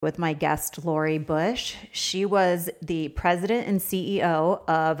with my guest, Lori Bush. She was the president and CEO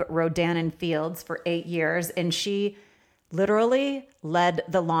of Rodan Fields for 8 years, and she literally led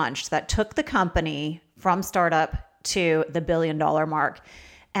the launch that took the company from startup to the $1 billion mark.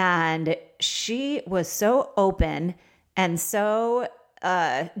 And she was so open and so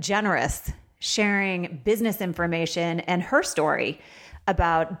generous, sharing business information and her story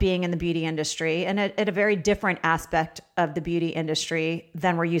about being in the beauty industry and at a very different aspect of the beauty industry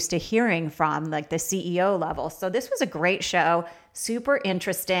than we're used to hearing from, like the CEO level. So this was a great show, super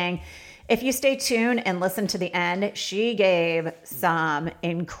interesting. If you stay tuned and listen to the end, she gave some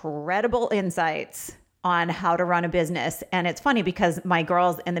incredible insights on how to run a business. And it's funny because my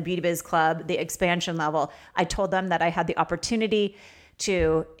girls in the Beauty Biz Club, the expansion level, I told them that I had the opportunity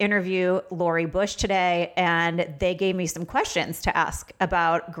to interview Lori Bush today, and they gave me some questions to ask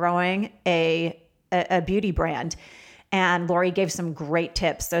about growing a beauty brand. And Lori gave some great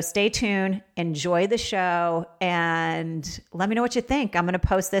tips. So stay tuned, enjoy the show, and let me know what you think. I'm going to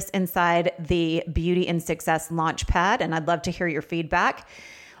post this inside the Beauty and Success Launchpad, and I'd love to hear your feedback.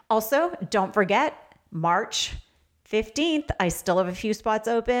 Also, don't forget, March 15th, I still have a few spots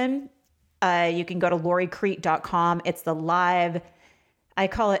open. You can go to loricrete.com. It's the live, I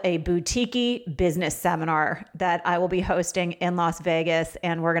call it a boutique business seminar that I will be hosting in Las Vegas,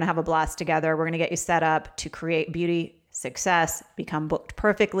 and we're going to have a blast together. We're going to get you set up to create beauty success, become booked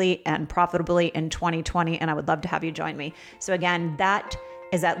perfectly and profitably in 2020. And I would love to have you join me. So again, that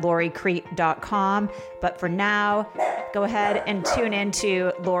is at loricrete.com. But for now, go ahead and tune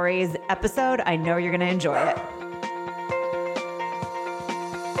into Lori's episode. I know you're going to enjoy it.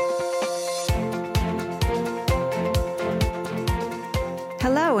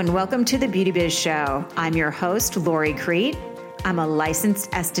 Hello and welcome to the Beauty Biz Show. I'm your host, Lori Crete. I'm a licensed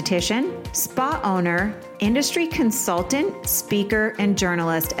esthetician, spa owner, industry consultant, speaker, and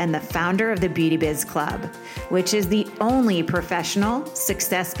journalist, and the founder of the Beauty Biz Club, which is the only professional,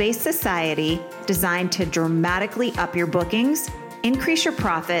 success-based society designed to dramatically up your bookings, increase your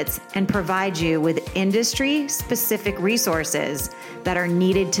profits, and provide you with industry-specific resources that are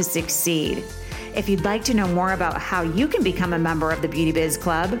needed to succeed. If you'd like to know more about how you can become a member of the Beauty Biz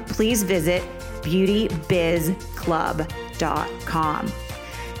Club, please visit beautybizclub.com.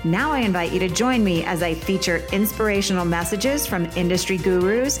 Now I invite you to join me as I feature inspirational messages from industry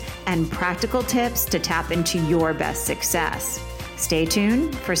gurus and practical tips to tap into your best success. Stay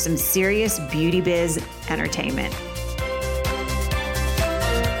tuned for some serious beauty biz entertainment.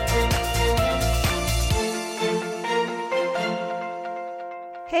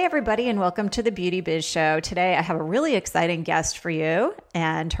 Hey everybody, and welcome to the Beauty Biz Show. Today I have a really exciting guest for you,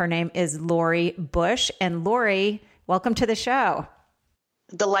 and her name is Lori Bush. And Lori, welcome to the show.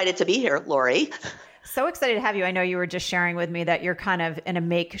 Delighted to be here, Lori. So excited to have you. I know you were just sharing with me that you're kind of in a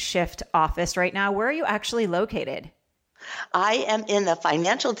makeshift office right now. Where are you actually located? I am in the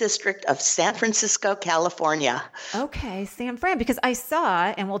financial district of San Francisco, California. Okay, San Fran, because I saw,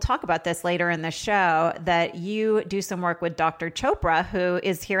 and we'll talk about this later in the show, that you do some work with Dr. Chopra, who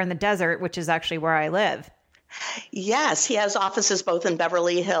is here in the desert, which is actually where I live. Yes, he has offices both in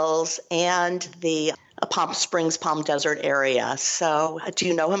Beverly Hills and the Palm Springs, Palm Desert area. So do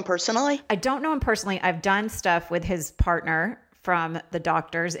you know him personally? I don't know him personally. I've done stuff with his partner from the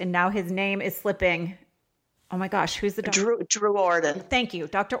doctors, and now his name is slipping. Oh my gosh, who's the doctor? Drew Orden. Thank you,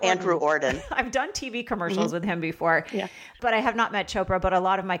 Dr. Orden. Andrew Orden. I've done TV commercials with him before, but I have not met Chopra. But a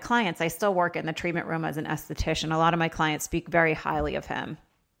lot of my clients, I still work in the treatment room as an esthetician. A lot of my clients speak very highly of him.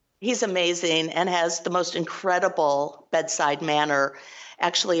 He's amazing and has the most incredible bedside manner.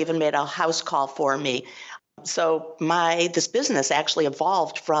 Actually even made a house call for me. So this business actually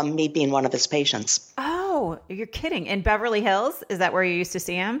evolved from me being one of his patients. Oh, you're kidding. In Beverly Hills? Is that where you used to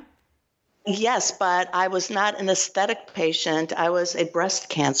see him? Yes, but I was not an aesthetic patient. I was a breast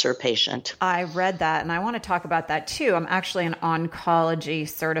cancer patient. I read that, and I want to talk about that too. I'm actually an oncology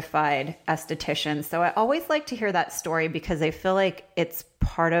certified esthetician. So I always like to hear that story because I feel like it's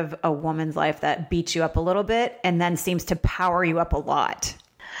part of a woman's life that beats you up a little bit and then seems to power you up a lot.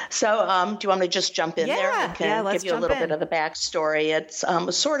 So do you want me to just jump in there? I can let's give you a little bit of the backstory. It's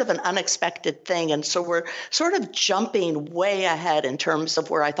sort of an unexpected thing. And so we're sort of jumping way ahead in terms of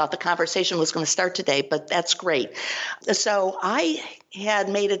where I thought the conversation was going to start today, but that's great. So I had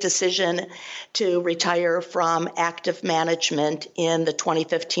made a decision to retire from active management in the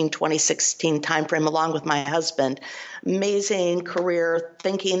 2015-2016 timeframe, along with my husband, amazing career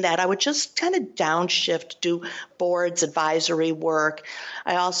thinking that I would just kind of downshift, do boards, advisory work.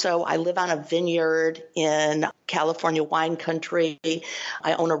 I live on a vineyard in California wine country.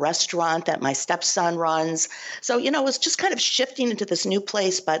 I own a restaurant that my stepson runs. So, it was just kind of shifting into this new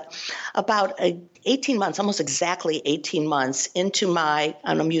place. But about 18 months, almost exactly 18 months into my,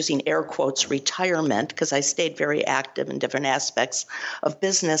 and I'm using air quotes, retirement, because I stayed very active in different aspects of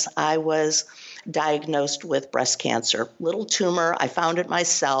business, I was diagnosed with breast cancer. Little tumor, I found it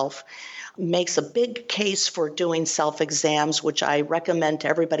myself. Makes a big case for doing self-exams, which I recommend to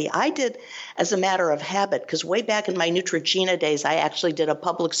everybody. I did as a matter of habit, because way back in my Neutrogena days, I actually did a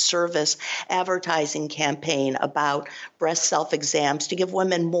public service advertising campaign about breast self-exams to give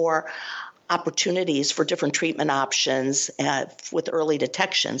women more opportunities for different treatment options with early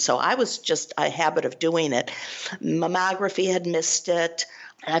detection. So I was just a habit of doing it. Mammography had missed it.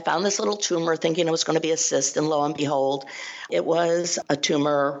 And I found this little tumor thinking it was going to be a cyst, and lo and behold, it was a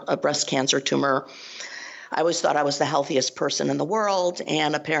tumor, a breast cancer tumor. I always thought I was the healthiest person in the world,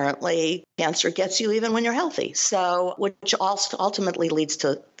 and apparently cancer gets you even when you're healthy. So, which also ultimately leads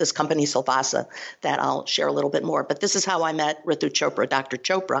to this company, Silvassa, that I'll share a little bit more. But this is how I met Ritu Chopra, Dr.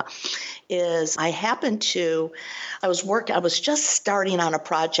 Chopra, is I was just starting on a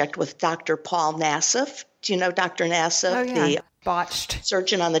project with Dr. Paul Nassif. Do you know Dr. Nassif? Oh, yeah. Botched.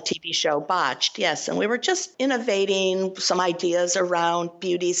 Surgeon on the TV show Botched, yes. And we were just innovating some ideas around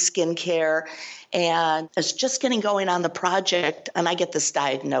beauty, skincare, and I was just getting going on the project, and I get this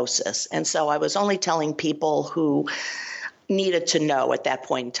diagnosis. And so I was only telling people who needed to know at that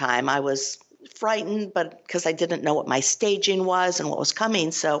point in time. I was frightened, but because I didn't know what my staging was and what was coming.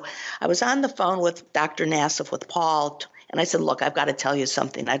 So I was on the phone with Dr. Nassif, with Paul, and I said, look, I've got to tell you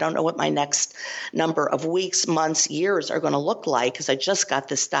something. I don't know what my next number of weeks, months, years are going to look like, because I just got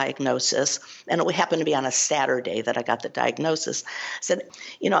this diagnosis. And it happened to be on a Saturday that I got the diagnosis. I said,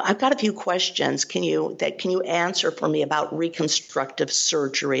 I've got a few questions. Can you answer for me about reconstructive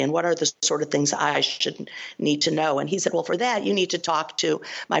surgery, and what are the sort of things I should need to know? And he said, well, for that, you need to talk to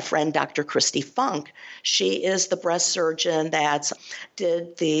my friend, Dr. Christy Funk. She is the breast surgeon that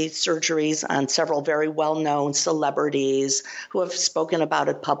did the surgeries on several very well-known celebrities who have spoken about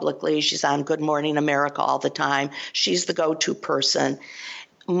it publicly. She's on Good Morning America all the time. She's the go-to person.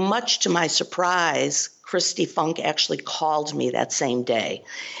 Much to my surprise, Christy Funk actually called me that same day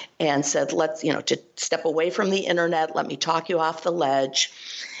and said, let's, to step away from the internet, let me talk you off the ledge.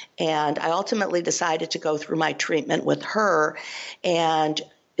 And I ultimately decided to go through my treatment with her. And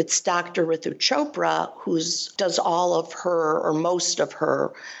it's Dr. Ritu Chopra who does all of her, or most of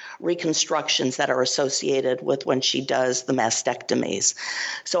her, reconstructions that are associated with when she does the mastectomies.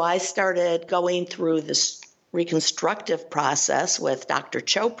 So I started going through this reconstructive process with Dr.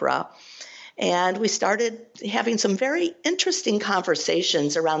 Chopra, and we started having some very interesting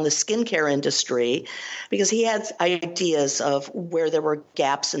conversations around the skincare industry, because he had ideas of where there were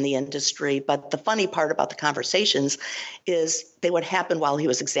gaps in the industry. But the funny part about the conversations is they would happen while he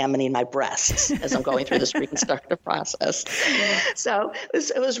was examining my breasts as I'm going through this reconstructive process. So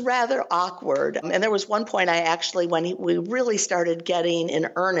it was rather awkward. And there was one point when we really started getting in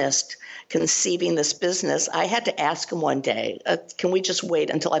earnest conceiving this business, I had to ask him one day, can we just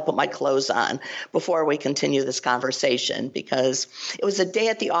wait until I put my clothes on before we continue this conversation? Because it was a day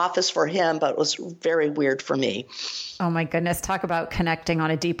at the office for him, but it was very weird for me. Oh my goodness. Talk about connecting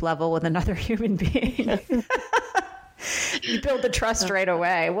on a deep level with another human being. You build the trust right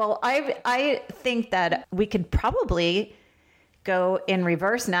away. Well, I think that we could probably go in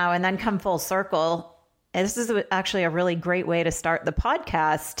reverse now and then come full circle. And this is actually a really great way to start the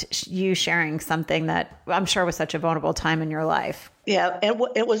podcast, you sharing something that I'm sure was such a vulnerable time in your life. Yeah, it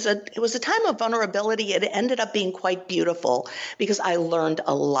was a time of vulnerability. It ended up being quite beautiful because I learned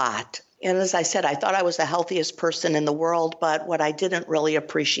a lot. And as I said, I thought I was the healthiest person in the world, but what I didn't really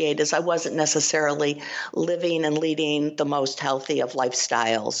appreciate is I wasn't necessarily living and leading the most healthy of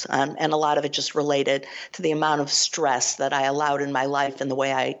lifestyles. And a lot of it just related to the amount of stress that I allowed in my life and the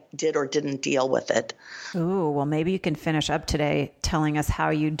way I did or didn't deal with it. Ooh, well, maybe you can finish up today telling us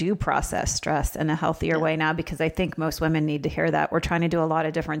how you do process stress in a healthier way now, because I think most women need to hear that. We're trying to do a lot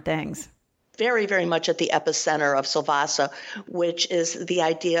of different things. Very, very much at the epicenter of Silvassa, which is the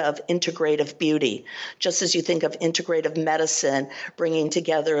idea of integrative beauty. Just as you think of integrative medicine, bringing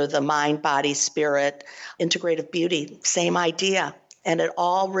together the mind, body, spirit, integrative beauty, same idea. And it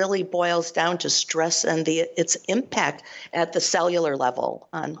all really boils down to stress and its impact at the cellular level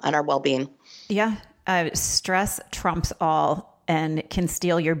on our well-being. Yeah, stress trumps all. and can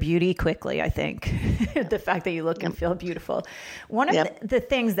steal your beauty quickly, I think. The fact that you look and feel beautiful. One of the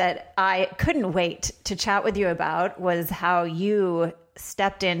things that I couldn't wait to chat with you about was how you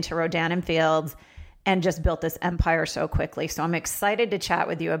stepped into Rodan Fields and just built this empire so quickly. So I'm excited to chat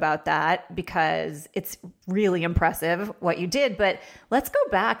with you about that because it's really impressive what you did. But let's go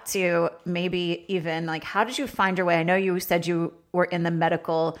back to maybe even like, how did you find your way? I know you said you were in the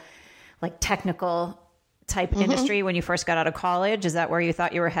medical, like technical type industry when you first got out of college. Is that where you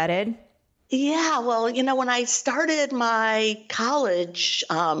thought you were headed? Yeah, well, when I started my college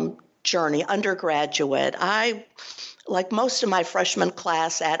journey, undergraduate, like most of my freshman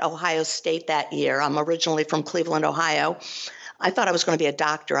class at Ohio State that year, I'm originally from Cleveland, Ohio. I thought I was going to be a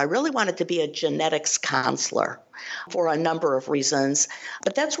doctor. I really wanted to be a genetics counselor for a number of reasons.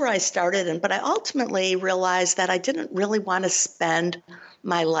 But that's where I started. But I ultimately realized that I didn't really want to spend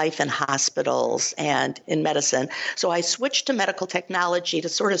my life in hospitals and in medicine. So I switched to medical technology to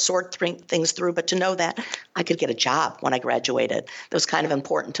sort of sort things through, but to know that I could get a job when I graduated. That was kind of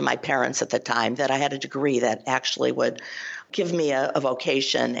important to my parents at the time, that I had a degree that actually would give me a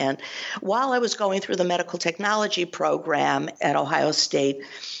vocation. And while I was going through the medical technology program at Ohio State,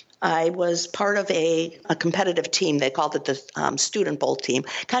 I was part of a competitive team. They called it the Student Bowl team,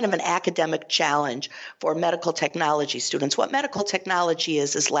 kind of an academic challenge for medical technology students. What medical technology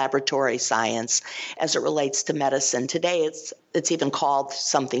is laboratory science as it relates to medicine. Today, it's even called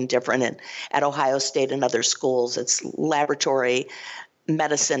something different at Ohio State and other schools. It's laboratory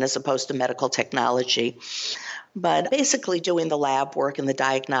medicine as opposed to medical technology. But basically doing the lab work and the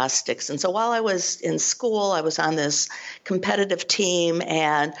diagnostics. And so while I was in school, I was on this competitive team,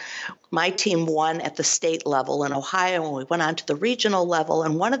 and my team won at the state level in Ohio, and we went on to the regional level.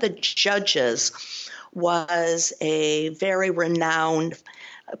 And one of the judges was a very renowned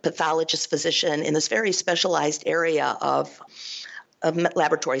pathologist physician in this very specialized area of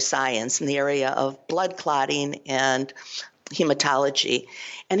laboratory science, in the area of blood clotting and hematology.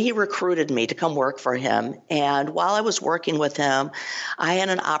 And he recruited me to come work for him. And while I was working with him, I had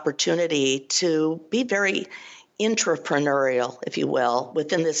an opportunity to be very entrepreneurial, if you will,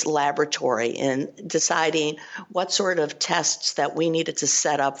 within this laboratory in deciding what sort of tests that we needed to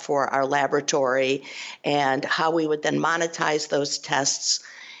set up for our laboratory and how we would then monetize those tests.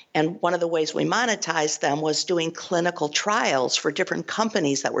 And one of the ways we monetized them was doing clinical trials for different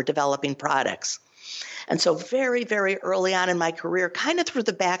companies that were developing products. And so very, very early on in my career, kind of through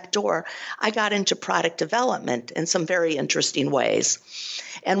the back door, I got into product development in some very interesting ways.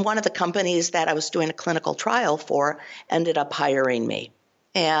 And one of the companies that I was doing a clinical trial for ended up hiring me.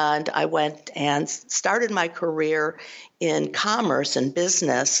 And I went and started my career in commerce and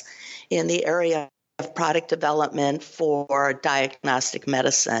business in the area of product development for diagnostic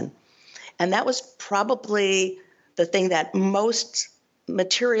medicine. And that was probably the thing that most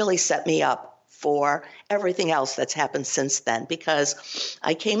materially set me up for everything else that's happened since then, because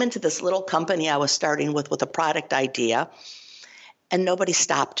I came into this little company I was starting with a product idea, and nobody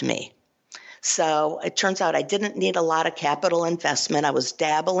stopped me. So it turns out I didn't need a lot of capital investment. I was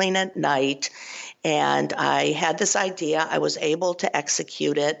dabbling at night, and I had this idea. I was able to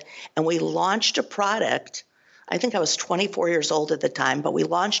execute it, and we launched a product. I think I was 24 years old at the time, but we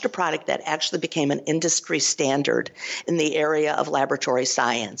launched a product that actually became an industry standard in the area of laboratory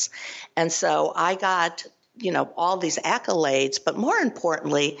science. And so I got, all these accolades, but more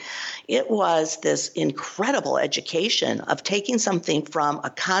importantly, it was this incredible education of taking something from a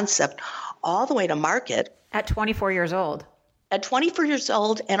concept all the way to market. At 24 years old. At 24 years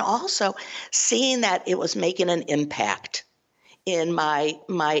old, and also seeing that it was making an impact in my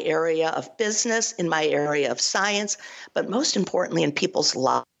area of business, in my area of science, but most importantly in people's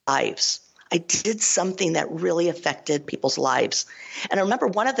lives. I did something that really affected people's lives. And I remember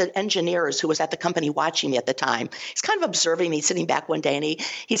one of the engineers who was at the company watching me at the time, he's kind of observing me sitting back one day, and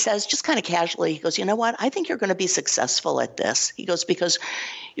he says, just kind of casually, he goes, "You know what? I think you're going to be successful at this." He goes, "Because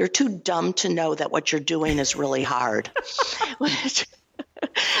you're too dumb to know that what you're doing is really hard." Which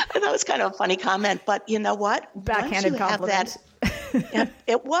I thought was kind of a funny comment, but you know what? Backhanded compliment.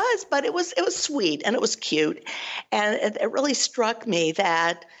 It was, but it was sweet and it was cute. And it really struck me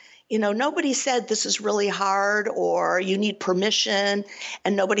that, nobody said this is really hard or you need permission,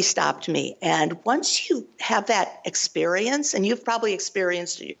 and nobody stopped me. And once you have that experience, and you've probably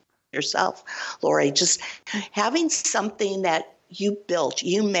experienced it yourself, Lori, just having something that you built,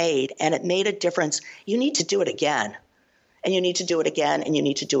 you made, and it made a difference, you need to do it again. And you need to do it again, and you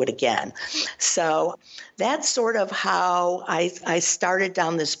need to do it again. So that's sort of how I started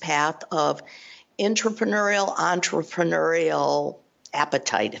down this path of entrepreneurial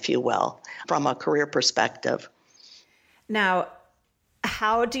appetite, if you will, from a career perspective. Now,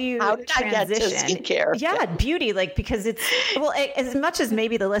 how do you How did I get to skincare? Yeah, beauty, like, because it's, well, as much as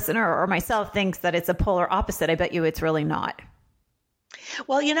maybe the listener or myself thinks that it's a polar opposite, I bet you it's really not.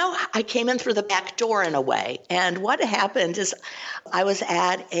 Well, I came in through the back door in a way. And what happened is I was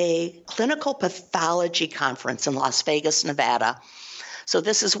at a clinical pathology conference in Las Vegas, Nevada. So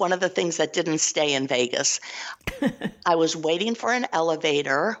this is one of the things that didn't stay in Vegas. I was waiting for an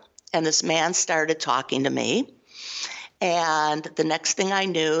elevator, and this man started talking to me. And the next thing I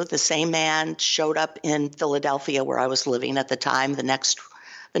knew, the same man showed up in Philadelphia, where I was living at the time, the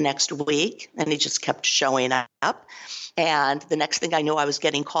next week, and he just kept showing up. And the next thing I knew, I was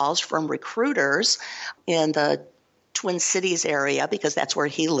getting calls from recruiters in the Twin Cities area because that's where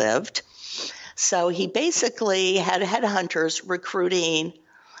he lived. So he basically had headhunters recruiting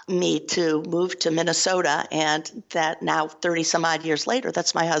me to move to Minnesota, and that now 30 some odd years later,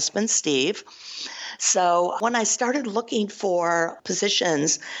 that's my husband, Steve. So when I started looking for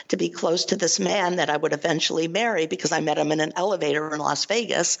positions to be close to this man that I would eventually marry, because I met him in an elevator in Las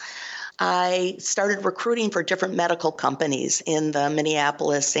Vegas, I started recruiting for different medical companies in the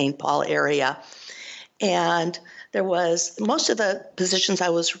Minneapolis, St. Paul area. And there was, most of the positions I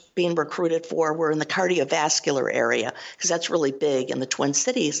was being recruited for were in the cardiovascular area, because that's really big in the Twin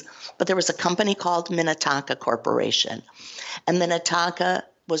Cities. But there was a company called Minnetonka Corporation. And Minnetonka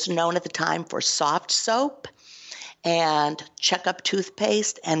was known at the time for soft soap and Checkup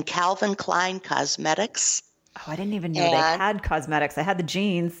toothpaste and Calvin Klein cosmetics. Oh, I didn't even know they had cosmetics. I had the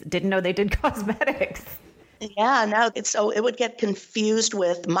jeans, didn't know they did cosmetics. Yeah, no, so it would get confused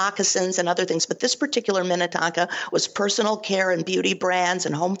with moccasins and other things. But this particular Minnetonka was personal care and beauty brands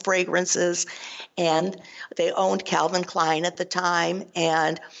and home fragrances. And they owned Calvin Klein at the time.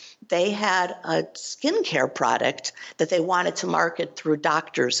 And they had a skincare product that they wanted to market through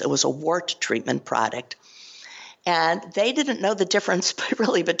doctors. It was a wart treatment product. And they didn't know the difference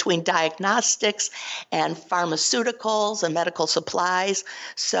really between diagnostics and pharmaceuticals and medical supplies.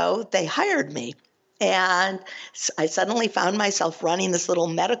 So they hired me. And I suddenly found myself running this little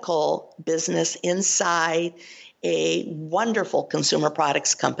medical business inside a wonderful consumer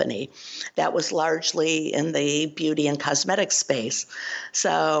products company that was largely in the beauty and cosmetics space.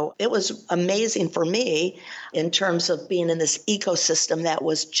 So it was amazing for me in terms of being in this ecosystem that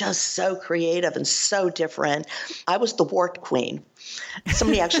was just so creative and so different. I was the wart queen.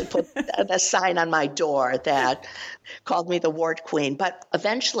 Somebody actually put a sign on my door that called me the wart queen, but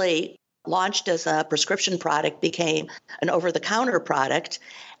eventually launched as a prescription product, became an over-the-counter product.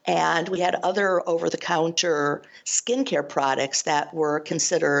 And we had other over-the-counter skincare products that were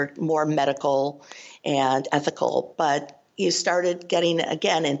considered more medical and ethical. But you started getting,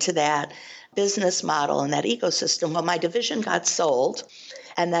 again, into that business model and that ecosystem. Well, my division got sold,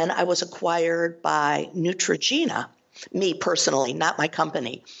 and then I was acquired by Neutrogena, me personally, not my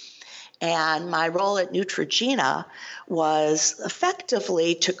company. And my role at Neutrogena was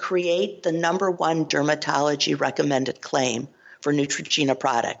effectively to create the #1 dermatology recommended claim for Neutrogena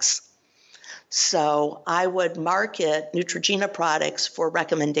products. So I would market Neutrogena products for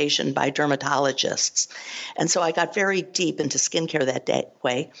recommendation by dermatologists. And so I got very deep into skincare that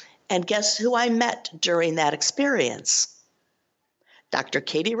way. And guess who I met during that experience? Dr.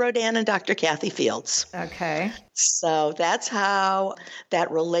 Katie Rodan and Dr. Kathy Fields. Okay. So that's how that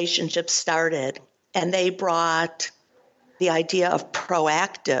relationship started. And they brought the idea of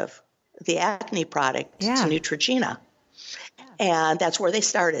Proactive, the acne product, to Neutrogena. And that's where they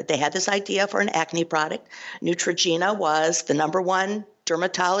started. They had this idea for an acne product. Neutrogena was the #1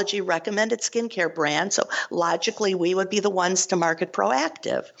 dermatology recommended skincare brand. So logically, we would be the ones to market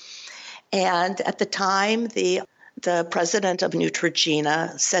Proactive. And at the time, the president of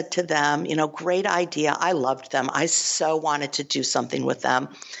Neutrogena said to them, great idea. I loved them. I so wanted to do something with them.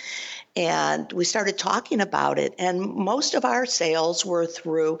 And we started talking about it. And most of our sales were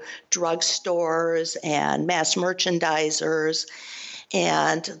through drugstores and mass merchandisers.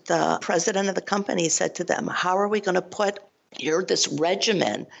 And the president of the company said to them, how are we going to put this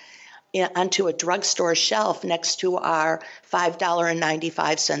regimen onto a drugstore shelf next to our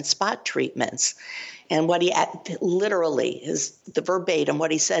 $5.95 spot treatments? And what he literally is the verbatim,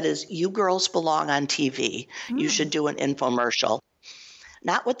 what he said is, you girls belong on TV. You should do an infomercial.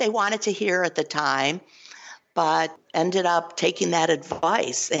 Not what they wanted to hear at the time, but ended up taking that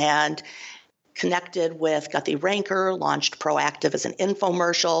advice and connected with Guthrie Ranker, launched Proactive as an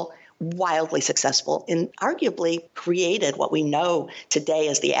infomercial, wildly successful, and arguably created what we know today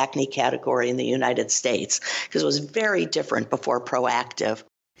as the acne category in the United States, because it was very different before Proactive.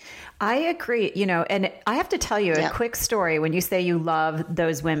 I agree, and I have to tell you a quick story when you say you love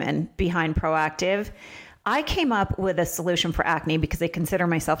those women behind Proactive. I came up with a solution for acne because I consider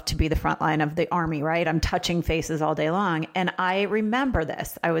myself to be the front line of the army, right? I'm touching faces all day long. And I remember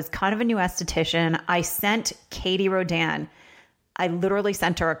this. I was kind of a new esthetician. I sent Katie Rodan, I literally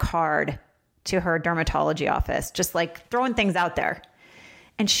sent her a card to her dermatology office, just like throwing things out there.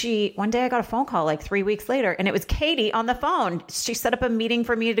 And one day I got a phone call like 3 weeks later, and it was Katie on the phone. She set up a meeting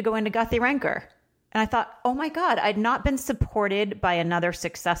for me to go into Guthy-Renker. And I thought, oh my God, I'd not been supported by another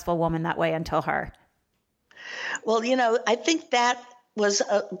successful woman that way until her. Well, I think that was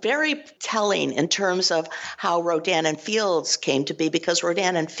very telling in terms of how Rodan and Fields came to be, because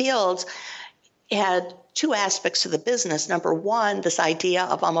Rodan and Fields had two aspects to the business. Number one, this idea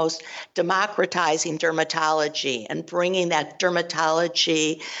of almost democratizing dermatology and bringing that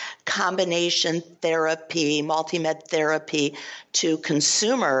dermatology combination therapy, multi-med therapy to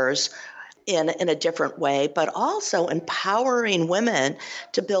consumers in a different way, but also empowering women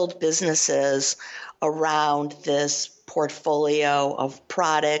to build businesses around this portfolio of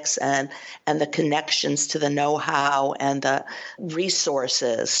products and the connections to the know-how and the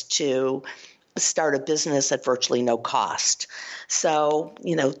resources to start a business at virtually no cost. So,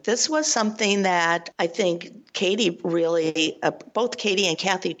 this was something that I think Katie really, both Katie and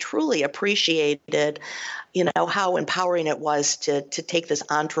Kathy truly appreciated, how empowering it was to take this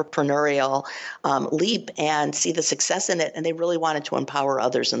entrepreneurial leap and see the success in it. And they really wanted to empower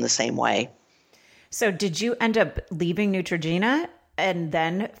others in the same way. So did you end up leaving Neutrogena and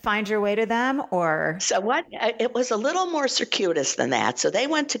then find your way to them, or? So it was a little more circuitous than that. So they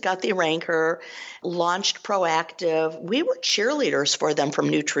went to Guthy-Renker, launched Proactive. We were cheerleaders for them from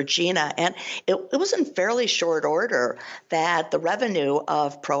Neutrogena. And it was in fairly short order that the revenue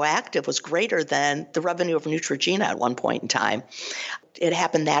of Proactive was greater than the revenue of Neutrogena at one point in time. It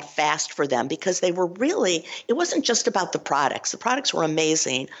happened that fast for them because they were really, it wasn't just about the products. The products were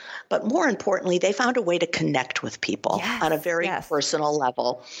amazing, but more importantly, they found a way to connect with people on a very personal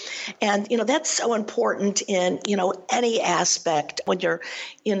level. And, that's so important in, any aspect when you're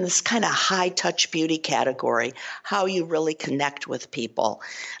in this kind of high touch beauty category, how you really connect with people.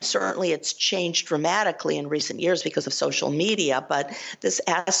 Certainly it's changed dramatically in recent years because of social media, but this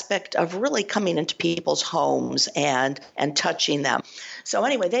aspect of really coming into people's homes and touching them. So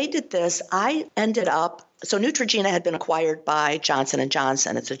anyway, they did this. I ended up, so Neutrogena had been acquired by Johnson &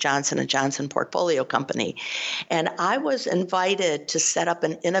 Johnson. It's a Johnson & Johnson portfolio company. And I was invited to set up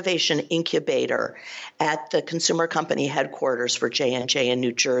an innovation incubator at the consumer company headquarters for J&J in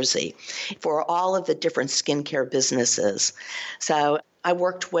New Jersey for all of the different skincare businesses. So I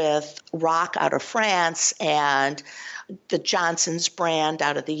worked with Rock out of France and the Johnson's brand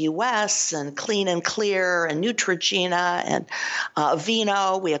out of the U.S. and Clean and Clear and Neutrogena and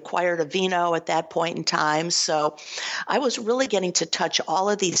Aveeno. We acquired Aveeno at that point in time. So I was really getting to touch all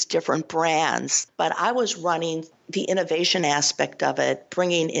of these different brands, but I was running the innovation aspect of it,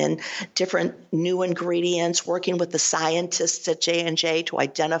 bringing in different new ingredients, working with the scientists at J&J to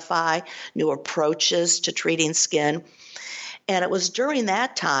identify new approaches to treating skin. And it was during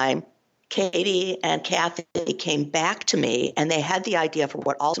that time Katie and Kathy came back to me, and they had the idea for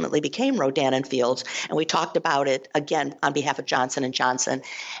what ultimately became Rodan Fields, and we talked about it again on behalf of Johnson & Johnson.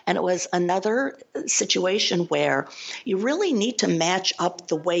 And it was another situation where you really need to match up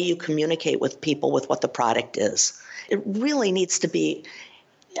the way you communicate with people with what the product is. It really needs to be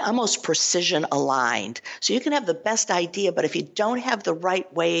almost precision aligned. So you can have the best idea, but if you don't have the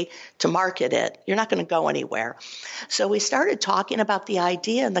right way to market it, you're not going to go anywhere. So we started talking about the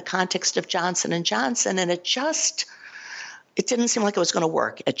idea in the context of Johnson & Johnson, and it didn't seem like it was going to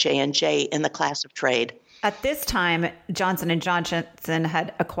work at J&J in the class of trade. At this time, Johnson & Johnson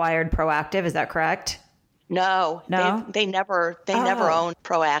had acquired Proactive. Is that correct? No. They never owned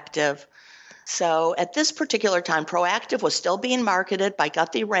Proactive. So at this particular time, Proactive was still being marketed by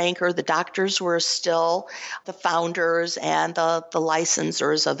Guthy-Renker. The doctors were still the founders and the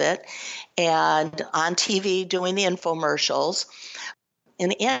licensors of it, and on TV doing the infomercials.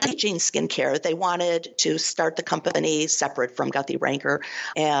 In anti-aging skincare, they wanted to start the company separate from Guthy-Renker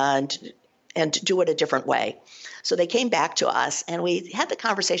and do it a different way. So they came back to us and we had the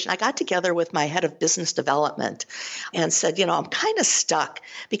conversation. I got together with my head of business development and said, I'm kind of stuck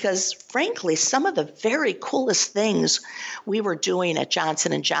because frankly, some of the very coolest things we were doing at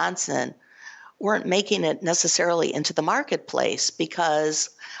Johnson & Johnson weren't making it necessarily into the marketplace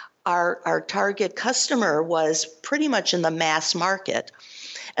because our target customer was pretty much in the mass market.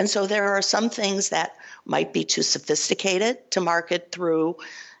 And so there are some things that might be too sophisticated to market through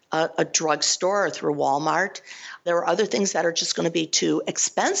a drugstore or through Walmart. There are other things that are just going to be too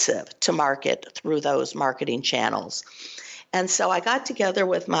expensive to market through those marketing channels. And so I got together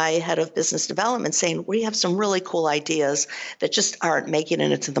with my head of business development saying, we have some really cool ideas that just aren't making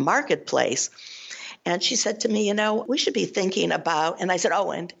it into the marketplace. And she said to me, we should be thinking about, and I said,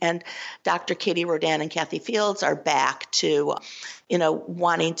 and Dr. Katie Rodan and Kathy Fields are back to,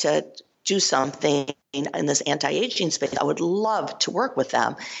 wanting to do something in this anti-aging space. I would love to work with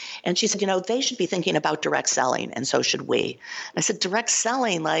them. And she said, they should be thinking about direct selling, and so should we. I said, direct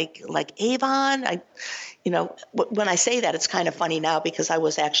selling, like Avon? When I say that, it's kind of funny now because I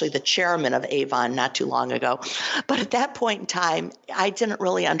was actually the chairman of Avon not too long ago. But at that point in time, I didn't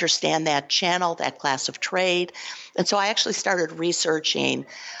really understand that channel, that class of trade. And so I actually started researching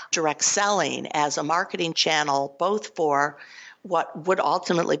direct selling as a marketing channel, both for what would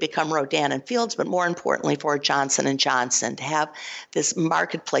ultimately become Rodan Fields, but more importantly for Johnson & Johnson, to have this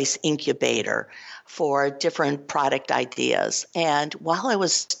marketplace incubator for different product ideas. And while I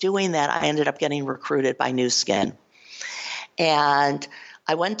was doing that, I ended up getting recruited by Nu Skin. And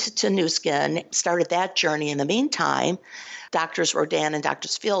I went to Nu Skin, started that journey. In the meantime, Doctors Rodan and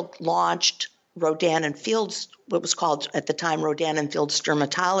Doctors Field launched Rodan Fields, what was called at the time Rodan Fields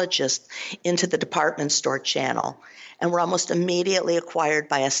Dermatologist, into the department store channel. And were almost immediately acquired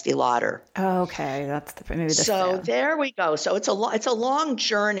by Estee Lauder. Oh, okay, There we go. So it's a long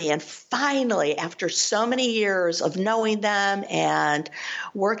journey, and finally, after so many years of knowing them and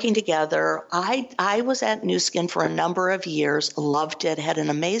working together, I was at Nu Skin for a number of years, loved it, had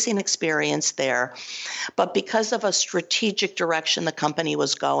an amazing experience there. But because of a strategic direction the company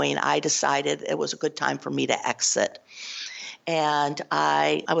was going, I decided it was a good time for me to exit. And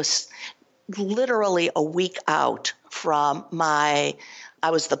I was literally a week out from I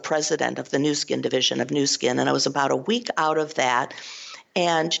was the president of the Nu Skin division of Nu Skin, and I was about a week out of that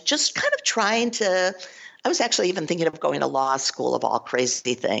and just kind of I was actually even thinking of going to law school, of all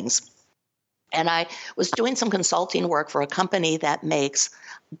crazy things. And I was doing some consulting work for a company that makes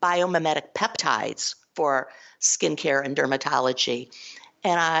biomimetic peptides for skincare and dermatology.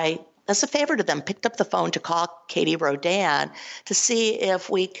 And I, as a favor to them, picked up the phone to call Katie Rodan to see if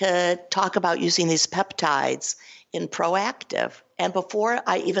we could talk about using these peptides in Proactive. And before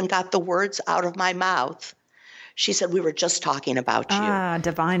I even got the words out of my mouth, she said, we were just talking about you. Ah,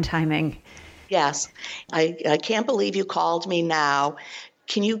 divine timing. Yes. I can't believe you called me now.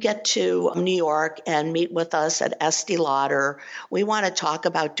 Can you get to New York and meet with us at Estee Lauder? We want to talk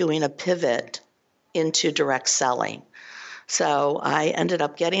about doing a pivot into direct selling. So I ended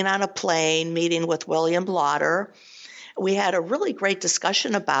up getting on a plane, meeting with William Lauder. We had a really great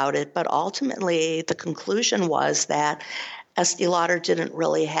discussion about it, but ultimately the conclusion was that Estee Lauder didn't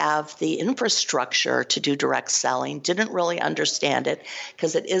really have the infrastructure to do direct selling, didn't really understand it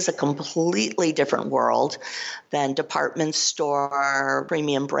because it is a completely different world than department store,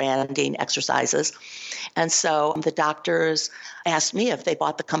 premium branding exercises. And so the doctors asked me if they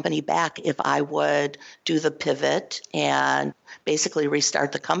bought the company back, if I would do the pivot and basically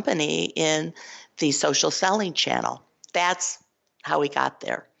restart the company in the social selling channel. That's how we got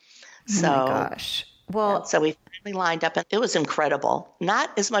there. Oh my gosh. Well, so we finally lined up, and it was incredible.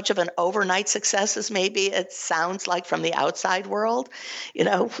 Not as much of an overnight success as maybe it sounds like from the outside world.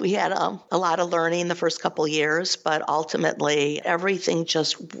 We had a lot of learning the first couple of years, but ultimately everything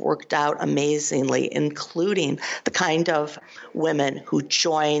just worked out amazingly, including the kind of women who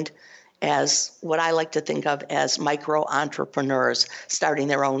joined as what I like to think of as micro entrepreneurs, starting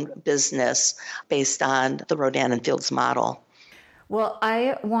their own business based on the Rodan Fields model. Well,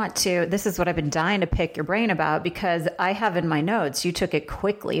 this is what I've been dying to pick your brain about, because I have in my notes, you took it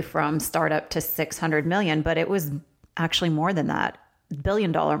quickly from startup to 600 million, but it was actually more than that, $1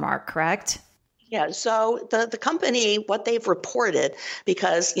 billion mark, correct? Yeah. So the company, what they've reported,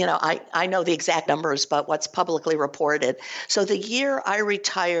 because, I know the exact numbers, but what's publicly reported. So the year I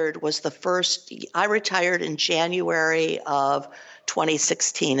retired was I retired in January of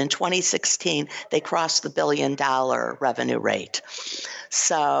 2016. In 2016, they crossed the $1 billion revenue rate.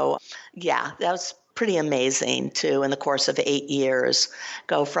 So yeah, that was pretty amazing to, in the course of 8 years,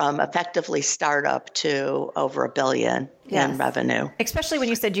 go from effectively startup to over $1 billion in revenue. Especially when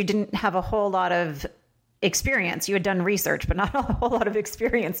you said you didn't have a whole lot of experience. You had done research, but not a whole lot of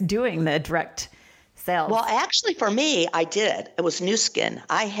experience doing the direct sales. Well, actually, for me, I did. It was Nu Skin.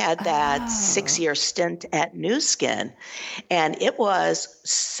 I had that 6-year stint at Nu Skin, and it was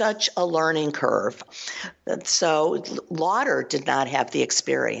such a learning curve. So Lauder did not have the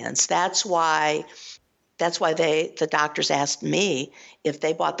experience. That's why the doctors asked me if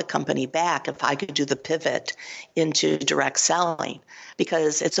they bought the company back, if I could do the pivot into direct selling,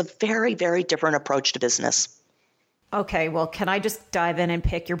 because it's a very, very different approach to business. Okay, well, can I just dive in and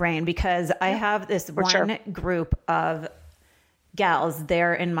pick your brain? Because I have this group of gals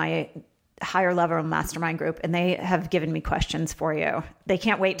there in my higher level mastermind group, and they have given me questions for you. They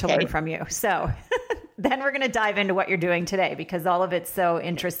can't wait to learn from you. So then we're going to dive into what you're doing today, because all of it's so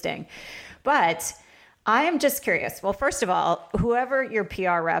interesting. But I am just curious. Well, first of all, whoever your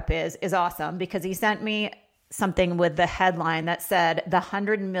PR rep is awesome, because he sent me something with the headline that said the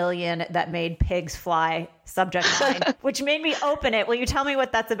 100 million that made pigs fly subject line, which made me open it. Will you tell me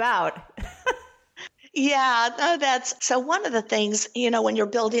what that's about? Yeah, no, that's so one of the things, when you're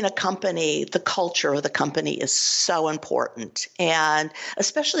building a company, the culture of the company is so important. And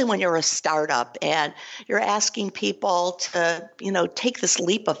especially when you're a startup and you're asking people to, take this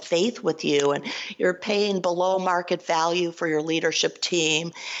leap of faith with you, and you're paying below market value for your leadership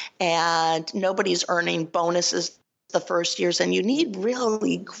team, and nobody's earning bonuses the first years, and you need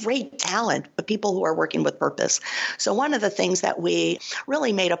really great talent, but people who are working with purpose. So one of the things that we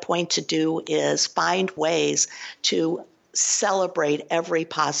really made a point to do is find ways to celebrate every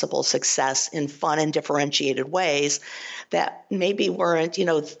possible success in fun and differentiated ways that maybe weren't,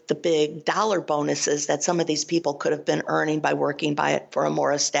 the big dollar bonuses that some of these people could have been earning by working for a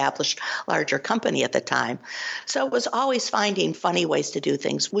more established, larger company at the time. So it was always finding funny ways to do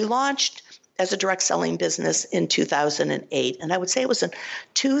things. We launched as a direct selling business in 2008. And I would say it was in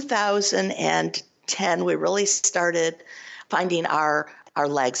 2010 we really started finding our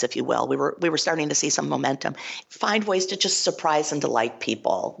legs, if you will. We were starting to see some momentum. Find ways to just surprise and delight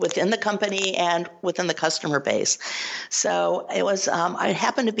people within the company and within the customer base. So it was, it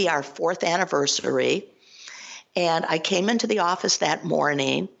happened to be our 4th anniversary. And I came into the office that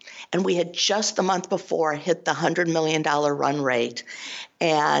morning, and we had just the month before hit the $100 million run rate.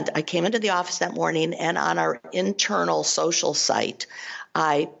 And I came into the office that morning, and on our internal social site,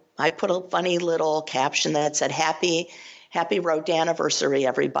 I put a funny little caption that said, Happy Rodan anniversary,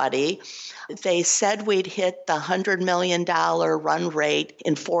 everybody. They said we'd hit the $100 million run rate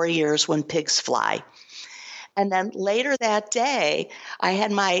in 4 years when pigs fly. And then later that day, I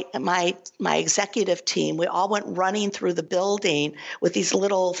had my executive team. We all went running through the building with these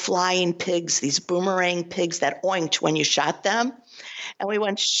little flying pigs, these boomerang pigs that oinked when you shot them. And we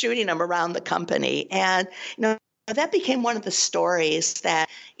went shooting them around the company. And, that became one of the stories that,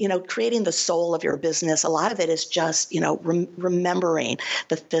 creating the soul of your business, a lot of it is just, remembering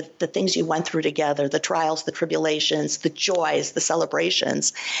the things you went through together, the trials, the tribulations, the joys, the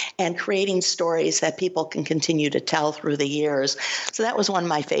celebrations, and creating stories that people can continue to tell through the years. So that was one of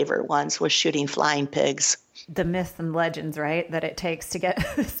my favorite ones, was shooting flying pigs. The myths and legends, right, that it takes to get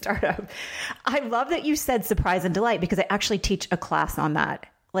a startup. I love that you said surprise and delight, because I actually teach a class on that.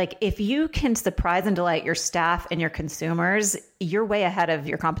 Like, if you can surprise and delight your staff and your consumers, you're way ahead of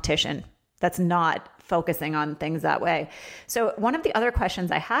your competition that's not focusing on things that way. So one of the other questions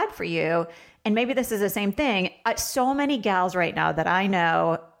I had for you, and maybe this is the same thing, so many gals right now that I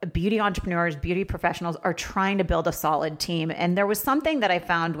know, beauty entrepreneurs, beauty professionals, are trying to build a solid team. And there was something that I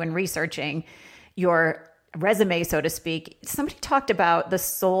found when researching your resume, so to speak. Somebody talked about the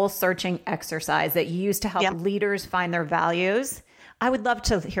soul searching exercise that you use to help leaders find their values. I would love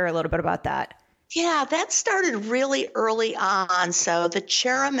to hear a little bit about that. Yeah, that started really early on. So the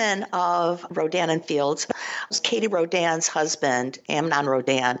chairman of Rodan Fields was Katie Rodan's husband, Amnon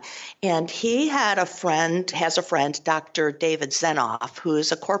Rodan. And he has a friend, Dr. David Zenoff,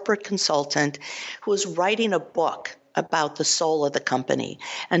 who's a corporate consultant who is writing a book about the soul of the company,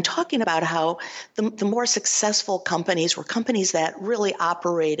 and talking about how the more successful companies were companies that really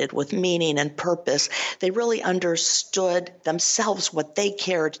operated with meaning and purpose. They really understood themselves, what they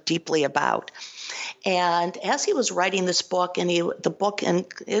cared deeply about. And as he was writing this book, and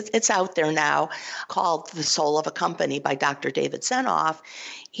it's out there now, called The Soul of a Company by Dr. David Zenoff,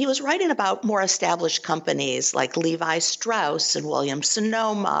 he was writing about more established companies like Levi Strauss and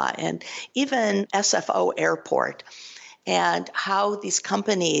Williams-Sonoma and even SFO Airport, and how these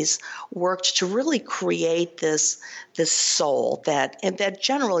companies worked to really create this soul that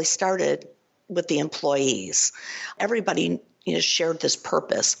generally started with the employees. Everybody shared this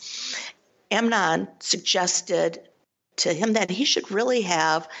purpose. Amnon suggested to him that he should really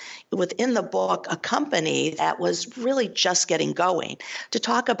have within the book a company that was really just getting going, to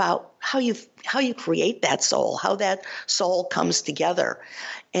talk about how you create that soul, how that soul comes together.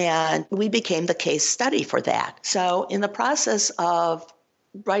 And we became the case study for that. So in the process of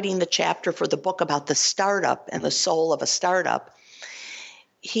writing the chapter for the book about the startup and the soul of a startup,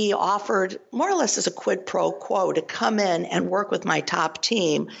 he offered, more or less as a quid pro quo, to come in and work with my top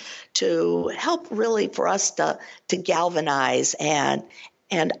team to help really for us to galvanize and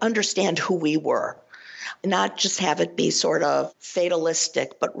understand who we were. Not just have it be sort of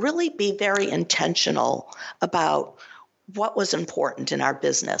fatalistic, but really be very intentional about what was important in our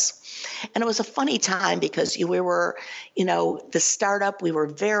business. And it was a funny time because we were, the startup, we were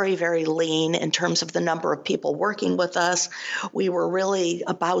very, very lean in terms of the number of people working with us. We were really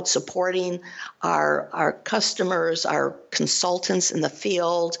about supporting our customers, our consultants in the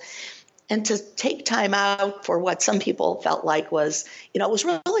field, and to take time out for what some people felt like was, it was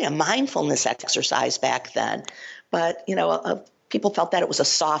really a mindfulness exercise back then. But, people felt that it was a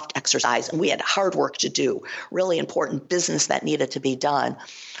soft exercise and we had hard work to do, really important business that needed to be done.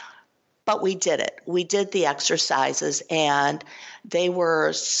 But we did it. We did the exercises, and they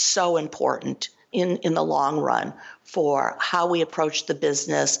were so important in the long run for how we approached the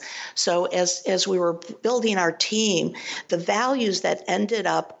business. So as we were building our team, the values that ended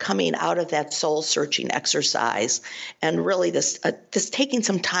up coming out of that soul-searching exercise, and really this taking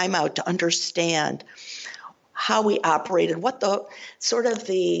some time out to understand how we operated, what the sort of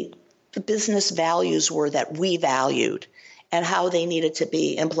the business values were that we valued, and how they needed to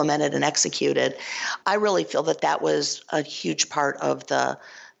be implemented and executed. I really feel that was a huge part of the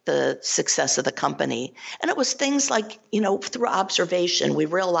success of the company. And it was things like, through observation, we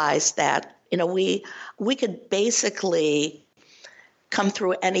realized that, we could basically come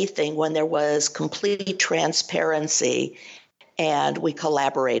through anything when there was complete transparency and we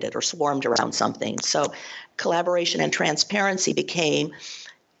collaborated or swarmed around something. So collaboration and transparency became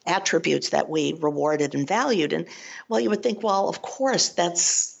attributes that we rewarded and valued. And you would think, well, of course,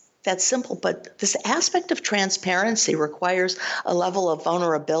 that's simple, but this aspect of transparency requires a level of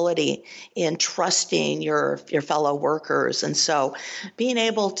vulnerability in trusting your fellow workers. And so being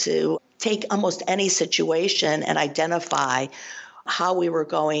able to take almost any situation and identify how we were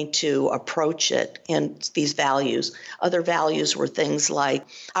going to approach it in these values. Other values were things like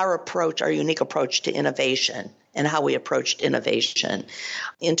our unique approach to innovation and how we approached innovation,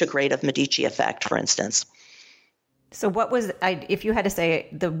 integrative Medici effect, for instance. So what was, if you had to say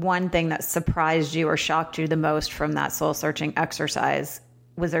the one thing that surprised you or shocked you the most from that soul-searching exercise,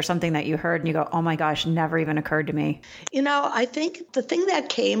 was there something that you heard and you go, oh my gosh, never even occurred to me? I think the thing that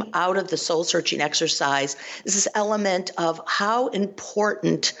came out of the soul-searching exercise is this element of how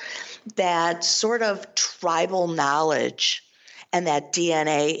important that sort of tribal knowledge and that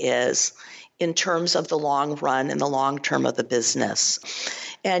DNA is in terms of the long run and the long term of the business.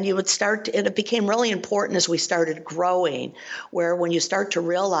 And it became really important as we started growing, where when you start to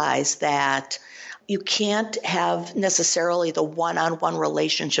realize that you can't have necessarily the one-on-one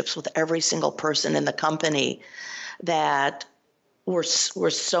relationships with every single person in the company that were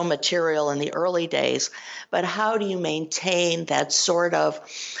so material in the early days, but how do you maintain that sort of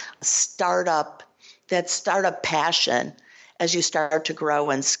startup passion as you start to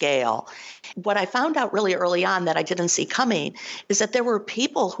grow and scale? What I found out really early on that I didn't see coming is that there were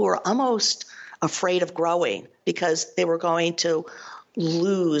people who were almost afraid of growing because they were going to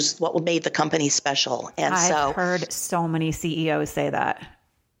lose what made the company special. And I've heard so many CEOs say that,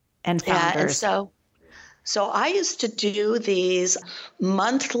 and founders. Yeah, and so I used to do these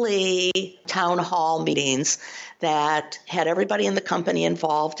monthly town hall meetings that had everybody in the company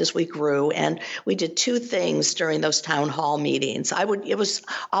involved as we grew. And we did two things during those town hall meetings. It was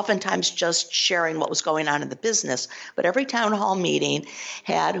oftentimes just sharing what was going on in the business, but every town hall meeting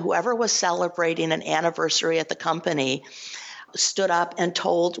had whoever was celebrating an anniversary at the company stood up and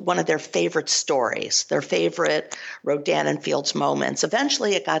told one of their favorite stories, their favorite Rodan Fields moments.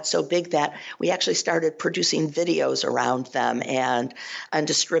 Eventually, it got so big that we actually started producing videos around them and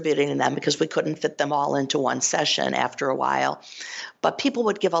distributing them because we couldn't fit them all into one session after a while. But people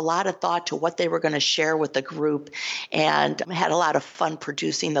would give a lot of thought to what they were going to share with the group and had a lot of fun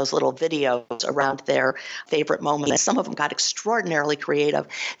producing those little videos around their favorite moments. Some of them got extraordinarily creative.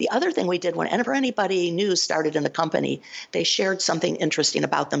 The other thing we did whenever anybody new started in the company, they shared something interesting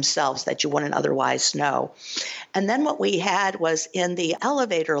about themselves that you wouldn't otherwise know. And then what we had was in the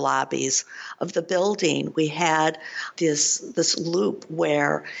elevator lobbies of the building, we had this loop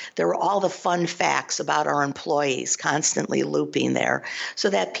where there were all the fun facts about our employees constantly looping there, so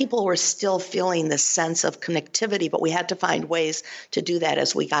that people were still feeling this sense of connectivity, but we had to find ways to do that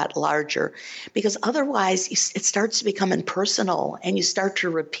as we got larger, because otherwise it starts to become impersonal and you start to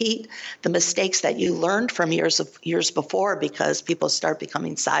repeat the mistakes that you learned from years before because people start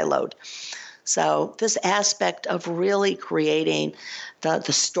becoming siloed. So this aspect of really creating the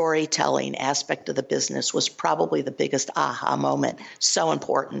storytelling aspect of the business was probably the biggest aha moment. So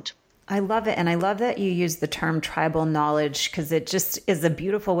important. I love it. And I love that you use the term tribal knowledge because it just is a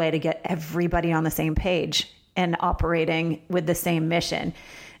beautiful way to get everybody on the same page and operating with the same mission.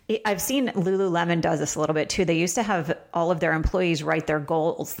 I've seen Lululemon does this a little bit too. They used to have all of their employees write their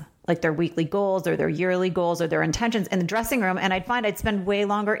goals like their weekly goals or their yearly goals or their intentions in the dressing room. And I'd find I'd spend way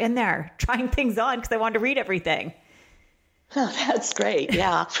longer in there trying things on because I wanted to read everything. Oh, that's great.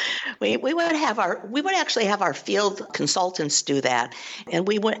 Yeah. We would actually have our field consultants do that. And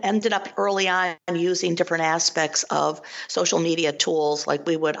ended up early on using different aspects of social media tools. Like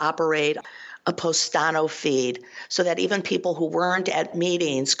we would operate a Postano feed so that even people who weren't at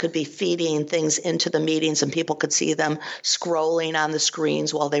meetings could be feeding things into the meetings and people could see them scrolling on the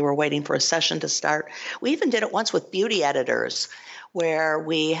screens while they were waiting for a session to start. We even did it once with beauty editors, where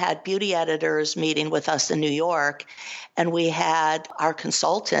we had beauty editors meeting with us in New York, and we had our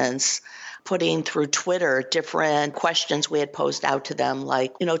consultants putting through Twitter different questions we had posed out to them,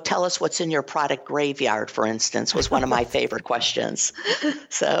 like, tell us what's in your product graveyard, for instance, was one of my favorite questions.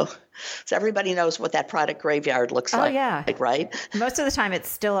 So everybody knows what that product graveyard looks like. Oh, yeah. Right? Most of the time, it's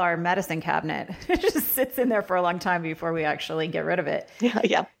still our medicine cabinet. It just sits in there for a long time before we actually get rid of it.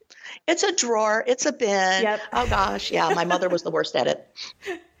 Yeah. It's a drawer. It's a bin. Yep. Oh, gosh. Yeah. My mother was the worst at it.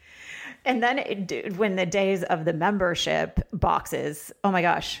 And then when the days of the membership boxes, oh my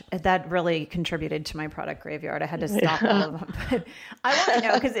gosh, that really contributed to my product graveyard. I had to stop all of them. But I want to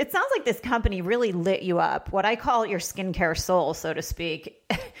know, because it sounds like this company really lit you up, what I call your skincare soul, so to speak.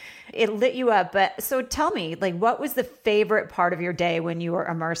 It lit you up. But so tell me, like, what was the favorite part of your day when you were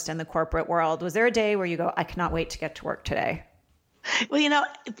immersed in the corporate world? Was there a day where you go, I cannot wait to get to work today? Well,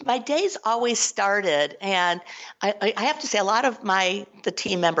 my days always started, and I have to say a lot of the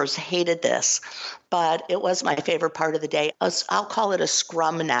team members hated this, but it was my favorite part of the day. I'll call it a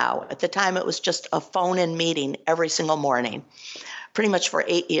scrum now. At the time, it was just a phone-in meeting every single morning, pretty much for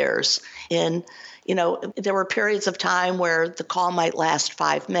 8 years. And, there were periods of time where the call might last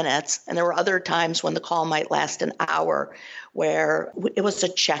 5 minutes, and there were other times when the call might last an hour, where it was a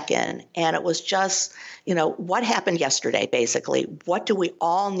check-in, and it was just, what happened yesterday, basically? What do we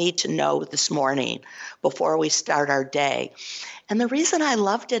all need to know this morning before we start our day? And the reason I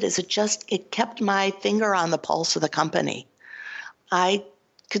loved it is it kept my finger on the pulse of the company. I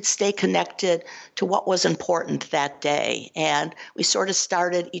could stay connected to what was important that day. And we sort of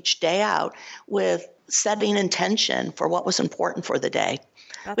started each day out with setting intention for what was important for the day.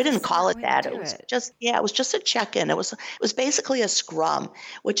 We didn't call it that. It was just a check-in. It was basically a scrum,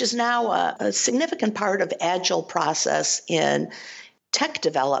 which is now a significant part of agile process in tech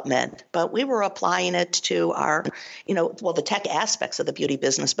development. But we were applying it to our, the tech aspects of the beauty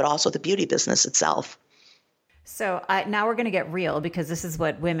business, but also the beauty business itself. So now we're going to get real, because this is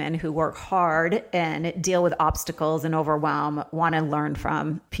what women who work hard and deal with obstacles and overwhelm want to learn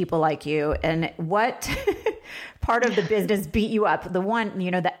from people like you. And what part of the business beat you up? The one,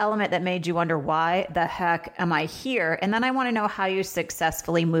 the element that made you wonder, why the heck am I here? And then I want to know how you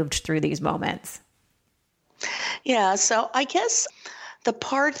successfully moved through these moments. Yeah. So I guess the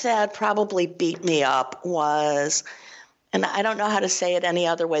part that probably beat me up was, and I don't know how to say it any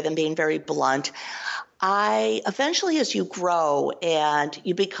other way than being very blunt, eventually, as you grow and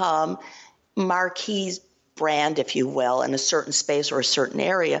you become marquee brand, if you will, in a certain space or a certain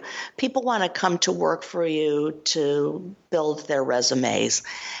area, people want to come to work for you to build their resumes.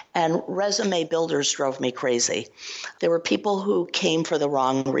 And resume builders drove me crazy. There were people who came for the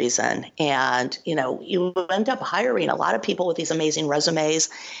wrong reason. And, you end up hiring a lot of people with these amazing resumes,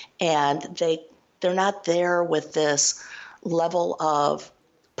 and they're not there with this level of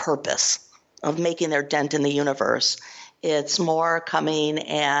purpose, of making their dent in the universe. It's more coming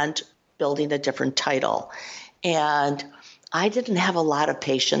and building a different title. And I didn't have a lot of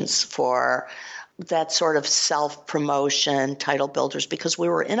patience for that sort of self-promotion, title builders, because we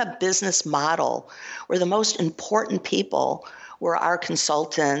were in a business model where the most important people were our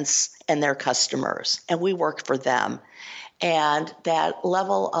consultants and their customers, and we worked for them. And that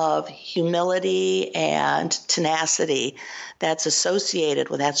level of humility and tenacity that's associated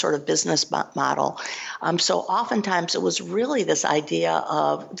with that sort of business model. So oftentimes it was really this idea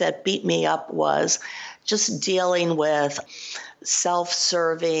of that beat me up was just dealing with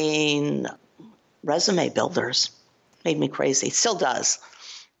self-serving resume builders. Made me crazy. Still does.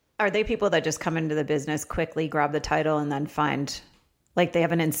 Are they people that just come into the business quickly, grab the title, and then find like they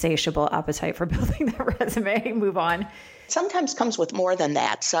have an insatiable appetite for building their resume, move on? Sometimes comes with more than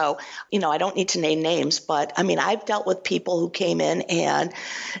that. So, I don't need to name names, but I've dealt with people who came in and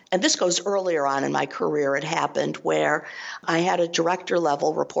this goes earlier on in my career. It happened where I had a director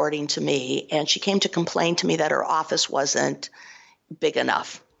level reporting to me, and she came to complain to me that her office wasn't big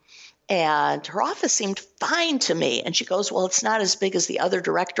enough. And her office seemed fine to me. And she goes, well, it's not as big as the other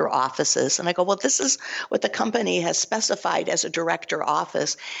director offices. And I go, well, this is what the company has specified as a director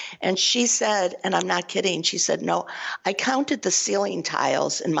office. And she said, and I'm not kidding, she said, no, I counted the ceiling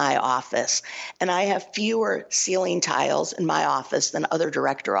tiles in my office, and I have fewer ceiling tiles in my office than other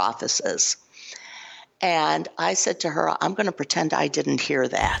director offices. And I said to her, I'm going to pretend I didn't hear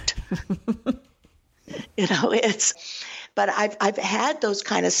that. But I've had those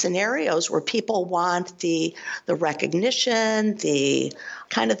kind of scenarios where people want the recognition, the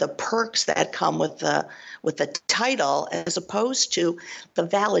kind of the perks that come with the title, as opposed to the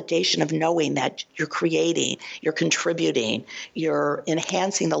validation of knowing that you're creating, you're contributing, you're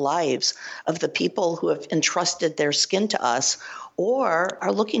enhancing the lives of the people who have entrusted their skin to us or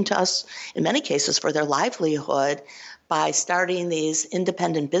are looking to us in many cases for their livelihood by starting these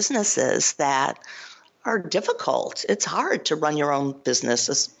independent businesses that are difficult. It's hard to run your own business.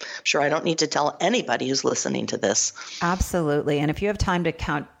 I'm sure I don't need to tell anybody who's listening to this. Absolutely. And if you have time to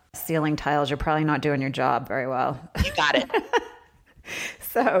count ceiling tiles, you're probably not doing your job very well. You got it.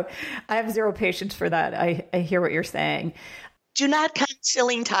 So I have zero patience for that. I hear what you're saying. Do not count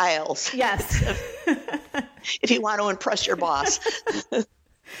ceiling tiles. Yes. If you want to impress your boss.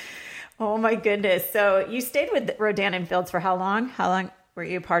 Oh my goodness. So you stayed with Rodan Fields for how long? How long were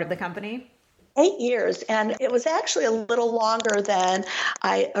you part of the company? 8 years. And it was actually a little longer than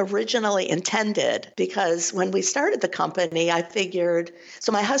I originally intended, because when we started the company, I figured,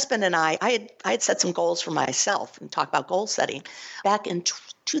 so my husband and I had set some goals for myself and talk about goal setting. Back in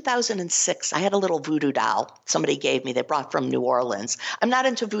 2006, I had a little voodoo doll somebody gave me. They brought from New Orleans. I'm not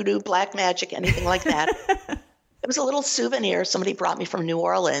into voodoo, black magic, anything like that. It was a little souvenir somebody brought me from New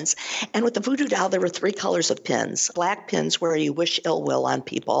Orleans. And with the voodoo doll, there were 3 colors of pins. Black pins where you wish ill will on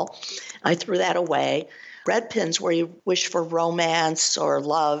people. I threw that away. Red pins where you wish for romance or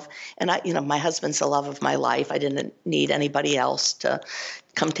love. And my husband's the love of my life. I didn't need anybody else to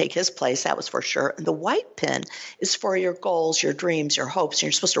come take his place, that was for sure. And the white pin is for your goals, your dreams, your hopes. And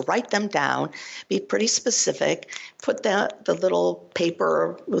you're supposed to write them down, be pretty specific, put the little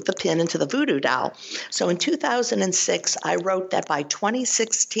paper with the pin into the voodoo doll. So in 2006, I wrote that by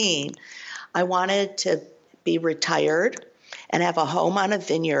 2016, I wanted to be retired and have a home on a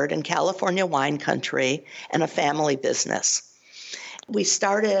vineyard in California wine country and a family business. We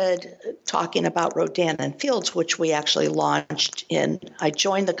started talking about Rodan Fields, which we actually launched I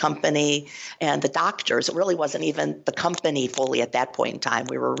joined the company and the doctors. It really wasn't even the company fully at that point in time.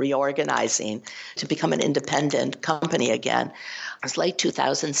 We were reorganizing to become an independent company again. It was late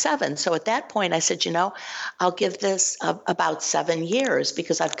 2007. So at that point, I said, I'll give this about 7 years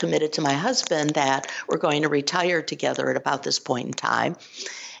because I've committed to my husband that we're going to retire together at about this point in time.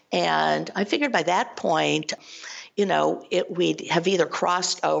 And I figured by that point, we'd have either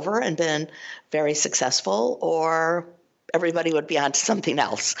crossed over and been very successful, or everybody would be on to something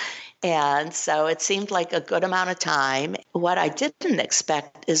else. And so it seemed like a good amount of time. What I didn't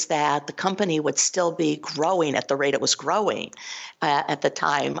expect is that the company would still be growing at the rate it was growing. At the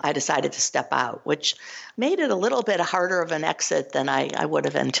time, I decided to step out, which made it a little bit harder of an exit than I would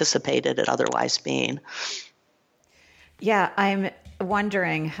have anticipated it otherwise being. Yeah, I'm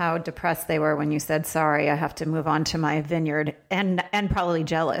wondering how depressed they were when you said, sorry, I have to move on to my vineyard, and probably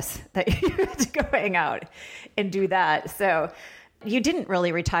jealous that you had to go hang out and do that. So you didn't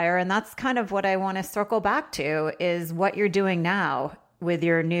really retire. And that's kind of what I want to circle back to, is what you're doing now with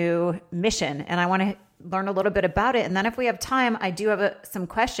your new mission. And I want to learn a little bit about it. And then if we have time, I do have some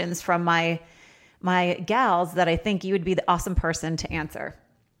questions from my gals that I think you would be the awesome person to answer.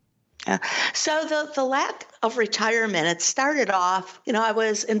 So the lack of retirement, it started off, I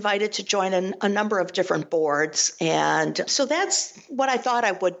was invited to join a number of different boards. And so that's what I thought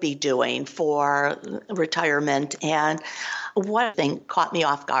I would be doing for retirement. And one thing caught me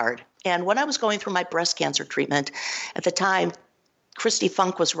off guard. And when I was going through my breast cancer treatment at the time, Christy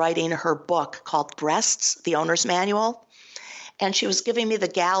Funk was writing her book called Breasts, the Owner's Manual. And she was giving me the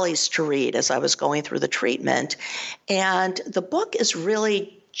galleys to read as I was going through the treatment. And the book is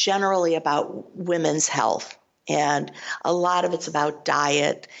really generally about women's health, and a lot of it's about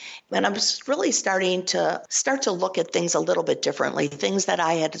diet. And I was really starting to look at things a little bit differently, things that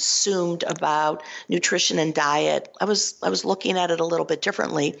I had assumed about nutrition and diet. I was looking at it a little bit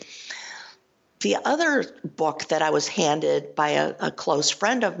differently. The other book that I was handed by a close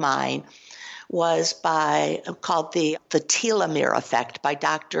friend of mine was called The Telomere Effect by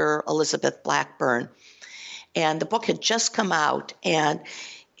Dr. Elizabeth Blackburn. And the book had just come out, and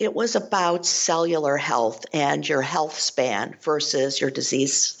it was about cellular health and your health span versus your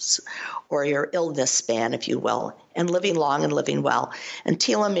disease or your illness span, if you will, and living long and living well. And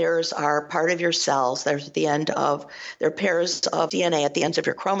telomeres are part of your cells. They're at the end of, they're pairs of DNA at the ends of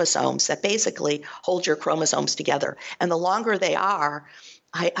your chromosomes that basically hold your chromosomes together. And the longer they are,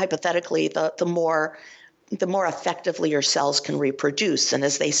 hypothetically, the more effectively your cells can reproduce. And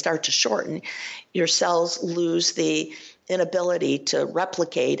as they start to shorten, your cells lose the inability to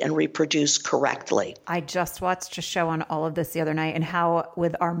replicate and reproduce correctly. I just watched a show on all of this the other night, and how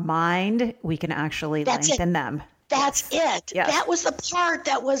with our mind, we can actually lengthen them. That's it. Yes. That was the part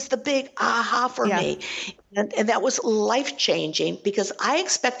that was the big aha for me. And that was life-changing, because I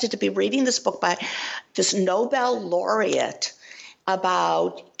expected to be reading this book by this Nobel laureate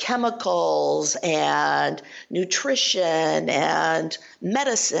about chemicals and nutrition and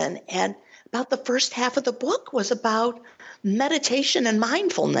medicine. And about the first half of the book was about meditation and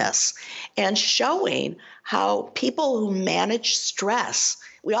mindfulness, and showing how people who manage stress,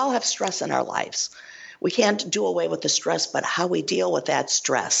 we all have stress in our lives. We can't do away with the stress, but how we deal with that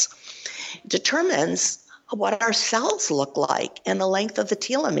stress determines what our cells look like and the length of the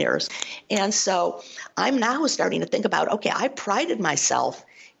telomeres. And so I'm now starting to think about, okay, I prided myself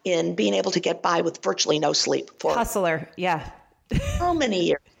in being able to get by with virtually no sleep for hustler. Yeah. So many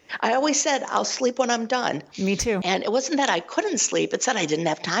years. I always said, I'll sleep when I'm done. Me too. And it wasn't that I couldn't sleep. It said I didn't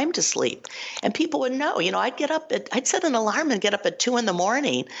have time to sleep. And people would know, I'd set an alarm and get up at 2 a.m.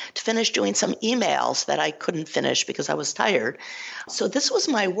 to finish doing some emails that I couldn't finish because I was tired. So this was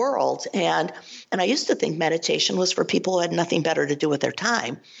my world. And I used to think meditation was for people who had nothing better to do with their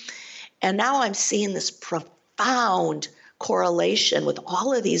time. And now I'm seeing this profound correlation with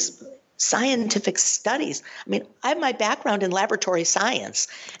all of these scientific studies. I mean, I have my background in laboratory science,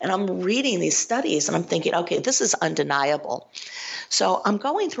 and I'm reading these studies and I'm thinking, okay, this is undeniable. So I'm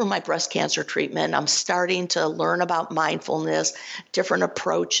going through my breast cancer treatment. I'm starting to learn about mindfulness, different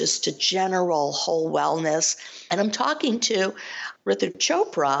approaches to general whole wellness. And I'm talking to Ritu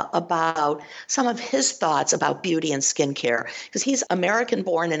Chopra about some of his thoughts about beauty and skincare, because he's American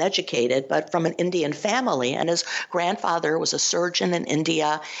born and educated, but from an Indian family. And his grandfather was a surgeon in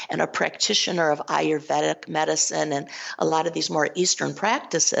India and a practitioner of Ayurvedic medicine and a lot of these more Eastern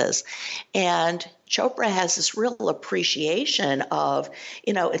practices. And Chopra has this real appreciation of,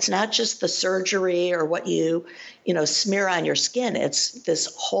 it's not just the surgery or what you smear on your skin. It's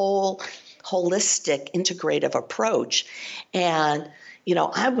this whole holistic, integrative approach. And,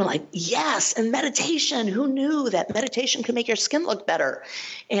 I'm like, yes, and meditation. Who knew that meditation could make your skin look better?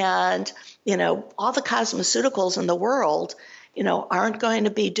 And, all the cosmeceuticals in the world, aren't going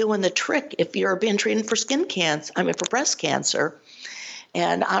to be doing the trick if you're being treated for for breast cancer.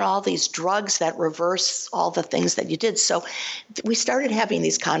 And on all these drugs that reverse all the things that you did. So we started having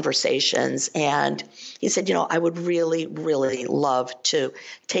these conversations, and he said, I would really, really love to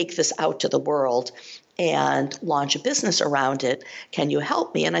take this out to the world and launch a business around it. Can you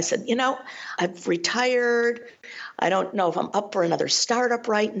help me? And I said, I've retired. I don't know if I'm up for another startup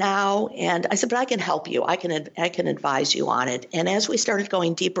right now. And I said, but I can help you. I can advise you on it. And as we started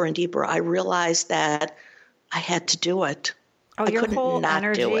going deeper and deeper, I realized that I had to do it. Oh, your whole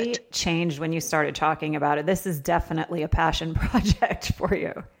energy changed when you started talking about it. This is definitely a passion project for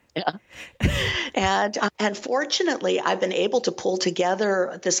you. Yeah. And fortunately, I've been able to pull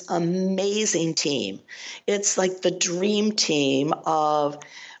together this amazing team. It's like the dream team of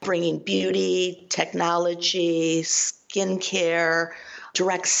bringing beauty, technology, skincare,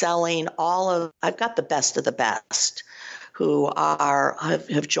 direct selling, I've got the best of the best who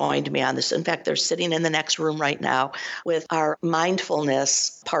have joined me on this. In fact, they're sitting in the next room right now with our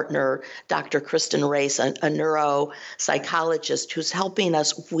mindfulness partner, Dr. Kristen Race, a neuropsychologist who's helping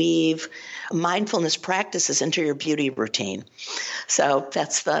us weave mindfulness practices into your beauty routine. So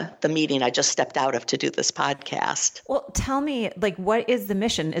that's the meeting I just stepped out of to do this podcast. Well, tell me, what is the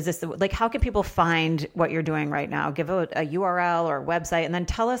mission? Is this how can people find what you're doing right now? Give a URL or a website, and then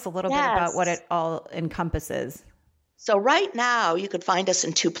tell us a little bit about what it all encompasses. So right now, you could find us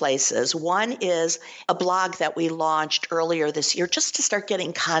in 2 places. One is a blog that we launched earlier this year just to start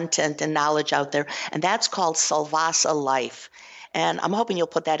getting content and knowledge out there, and that's called Solvasa Life. And I'm hoping you'll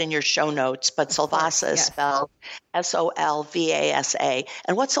put that in your show notes, but Solvasa is spelled Solvasa.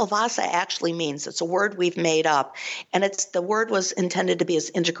 And what Solvasa actually means, it's a word we've made up. And the word was intended to be as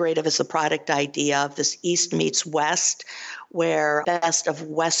integrative as the product idea of this East meets West, where best of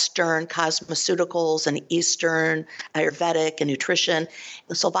Western cosmeceuticals and Eastern Ayurvedic and nutrition.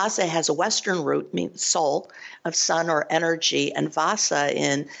 Silvassa has a Western root, means soul, of sun or energy, and Vasa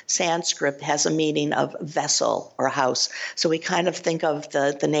in Sanskrit has a meaning of vessel or house. So we kind of think of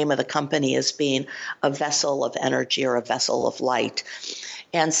the name of the company as being a vessel of energy or a vessel of light.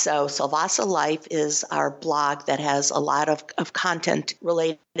 And so Silvassa Life is our blog that has a lot of content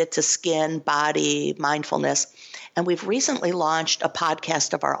related to skin, body, mindfulness. And we've recently launched a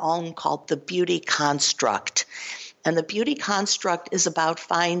podcast of our own called The Beauty Construct. And The Beauty Construct is about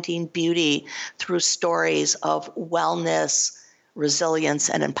finding beauty through stories of wellness, resilience,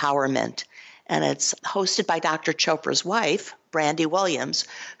 and empowerment. And it's hosted by Dr. Chopra's wife, Brandy Williams,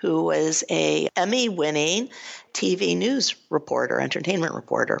 who is a Emmy-winning TV news reporter, entertainment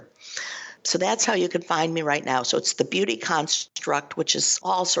reporter. So that's how you can find me right now. So it's The Beauty Construct, which is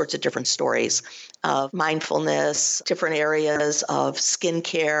all sorts of different stories of mindfulness, different areas of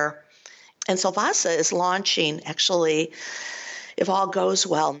skincare. And Silvassa is launching, actually, if all goes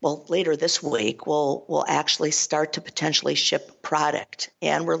well, later this week, we'll actually start to potentially ship product.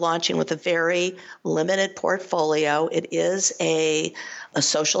 And we're launching with a very limited portfolio. It is a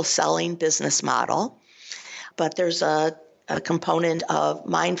social selling business model, but there's a component of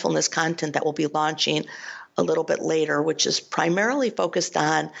mindfulness content that we'll be launching a little bit later, which is primarily focused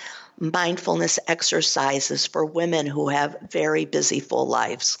on mindfulness exercises for women who have very busy, full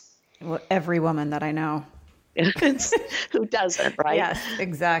lives. Well, every woman that I know. Who doesn't, right? Yes,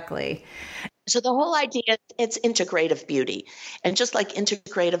 exactly. So the whole idea, it's integrative beauty. And just like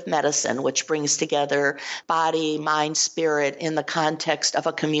integrative medicine, which brings together body, mind, spirit in the context of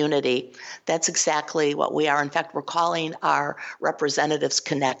a community, that's exactly what we are. In fact, we're calling our representatives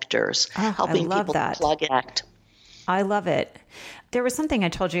connectors, helping people plug and connect. I love it. There was something I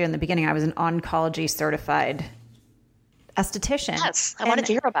told you in the beginning. I was an oncology certified esthetician. Yes, I wanted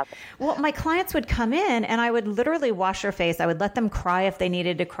to hear about that. Well, my clients would come in and I would literally wash their face. I would let them cry if they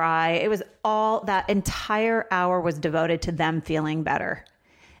needed to cry. It was all, that entire hour was devoted to them feeling better.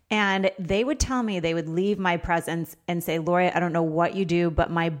 And they would tell me, they would leave my presence and say, Lori, I don't know what you do,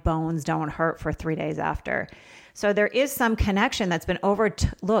 but my bones don't hurt for 3 days after. So there is some connection that's been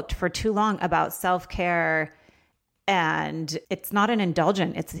overlooked for too long about self-care. And it's not an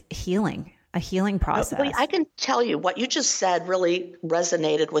indulgent, it's healing. A healing process. Well, I can tell you what you just said really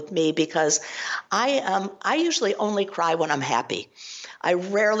resonated with me because I usually only cry when I'm happy. I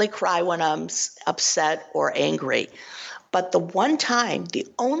rarely cry when I'm upset or angry. But the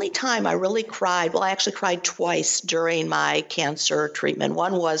only time I really cried, I actually cried twice during my cancer treatment.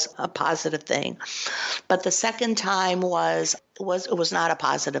 One was a positive thing, but the second time was not a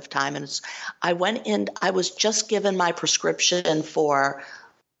positive time. And I went in, I was just given my prescription for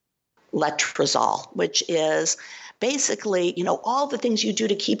letrozole, which is basically, all the things you do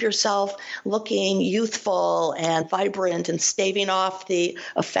to keep yourself looking youthful and vibrant and staving off the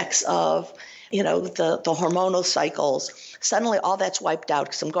effects of, the hormonal cycles. Suddenly all that's wiped out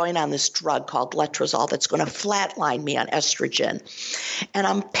because I'm going on this drug called letrozole that's going to flatline me on estrogen. And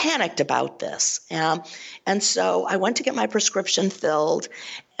I'm panicked about this. And so I went to get my prescription filled,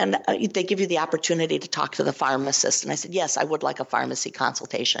 and they give you the opportunity to talk to the pharmacist. And I said, yes, I would like a pharmacy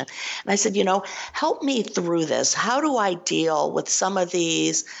consultation. And I said, help me through this. How do I deal with some of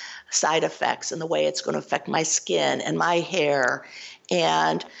these side effects and the way it's going to affect my skin and my hair?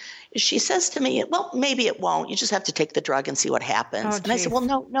 And she says to me, well, maybe it won't. You just have to take the drug and see what happens. And I said, well,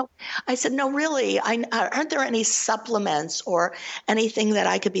 no. I said, no, really, aren't there any supplements or anything that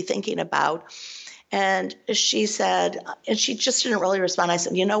I could be thinking about? And she said, and she just didn't really respond. I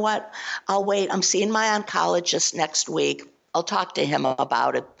said, you know what? I'll wait. I'm seeing my oncologist next week. I'll talk to him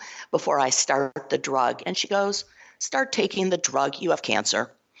about it before I start the drug. And she goes, start taking the drug. You have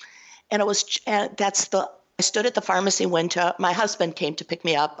cancer. And I stood at the pharmacy window. My husband came to pick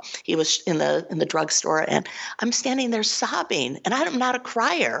me up. He was in the drugstore, and I'm standing there sobbing, and I'm not a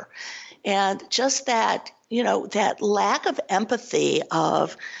crier. And just that, that lack of empathy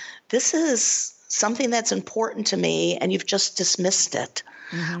of this is something that's important to me, and you've just dismissed it.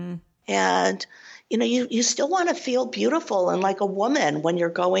 Mm-hmm. And, you still want to feel beautiful and like a woman when you're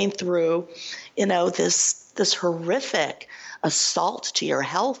going through, this horrific assault to your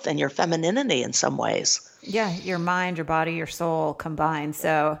health and your femininity in some ways. Yeah, your mind, your body, your soul combined.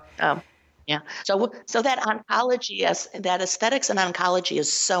 So, yeah. So that oncology, yes, that aesthetics and oncology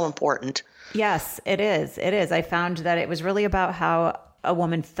is so important. Yes, it is. It is. I found that it was really about how a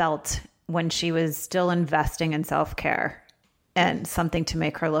woman felt when she was still investing in self-care and something to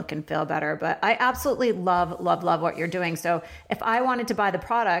make her look and feel better. But I absolutely love what you're doing. So if I wanted to buy the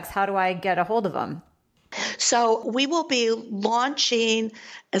products, how do I get a hold of them? So we will be launching,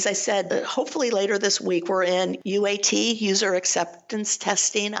 as I said, hopefully later this week. We're in UAT, user acceptance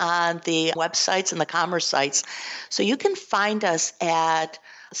testing, on the websites and the commerce sites. So you can find us at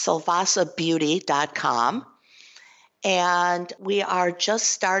silvasabeauty.com. And we are just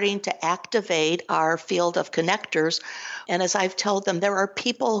starting to activate our field of connectors. And as I've told them, there are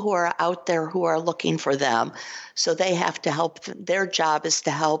people who are out there who are looking for them. So they have to help. Their job is to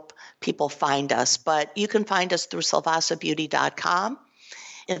help people find us. But you can find us through silvasabeauty.com.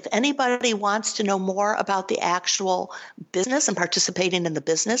 If anybody wants to know more about the actual business and participating in the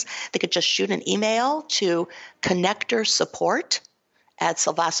business, they could just shoot an email to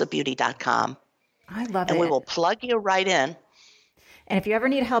connectorsupport@silvasabeauty.com. I love it. And we will plug you right in. And if you ever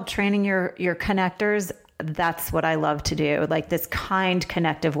need help training your connectors, that's what I love to do. Like this kind,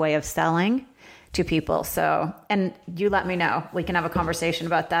 connective way of selling to people. So, and you let me know. We can have a conversation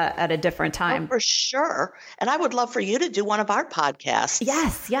about that at a different time. Oh, for sure. And I would love for you to do one of our podcasts.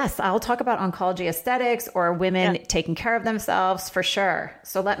 Yes. I'll talk about oncology aesthetics or women taking care of themselves for sure.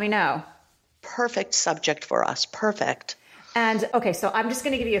 So let me know. Perfect subject for us. Perfect. And okay, so I'm just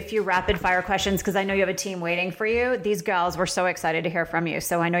going to give you a few rapid fire questions because I know you have a team waiting for you. These gals were so excited to hear from you.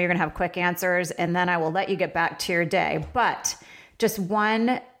 So I know you're going to have quick answers and then I will let you get back to your day. But just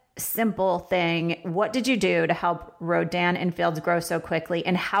one simple thing. What did you do to help Rodan and Fields grow so quickly?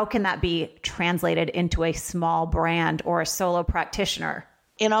 And how can that be translated into a small brand or a solo practitioner?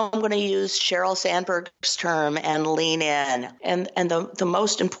 I'm going to use Sheryl Sandberg's term and lean in. And the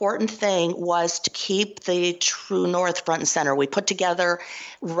most important thing was to keep the true north front and center. We put together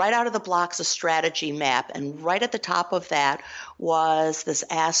right out of the blocks a strategy map. And right at the top of that was this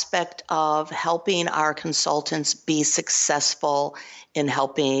aspect of helping our consultants be successful in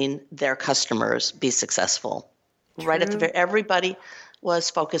helping their customers be successul. True. Right at the everybody was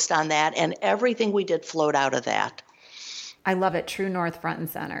focused on that. And everything we did flowed out of that. I love it. True north, front and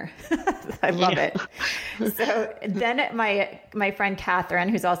center. I love it. So then my friend Catherine,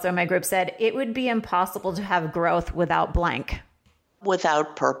 who's also in my group, said it would be impossible to have growth without blank.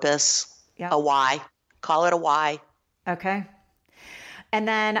 Without purpose. Yep. A why. Call it a why. Okay. And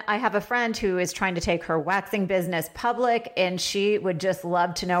then I have a friend who is trying to take her waxing business public, and she would just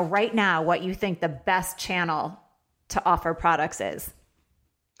love to know right now what you think the best channel to offer products is.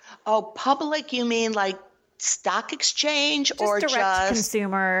 Oh, public, you mean like stock exchange just or direct just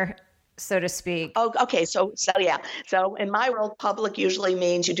consumer, so to speak? Oh, okay. So yeah. So in my world, public usually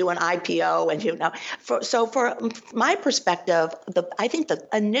means you do an IPO, and for my perspective, I think the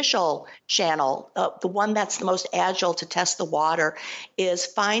initial channel, the one that's the most agile to test the water, is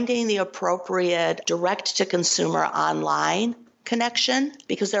finding the appropriate direct to consumer online connection,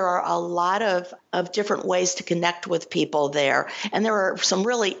 because there are a lot of different ways to connect with people there. And there are some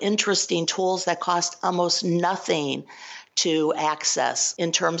really interesting tools that cost almost nothing to access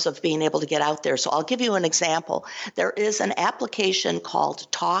in terms of being able to get out there. So I'll give you an example. There is an application called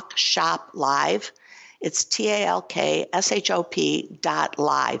Talk Shop Live. It's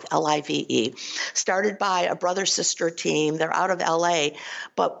TalkShop.live, Live, started by a brother-sister team. They're out of LA.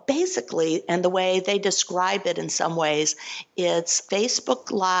 But basically, and the way they describe it in some ways, it's Facebook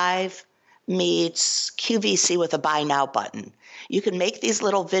Live meets QVC with a buy now button. You can make these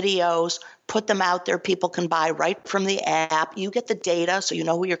little videos, put them out there. People can buy right from the app. You get the data, so you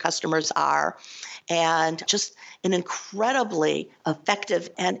know who your customers are. And just an incredibly effective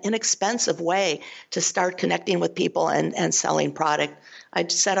and inexpensive way to start connecting with people and selling product. I'd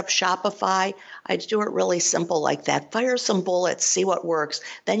set up Shopify. I'd do it really simple like that. Fire some bullets, see what works.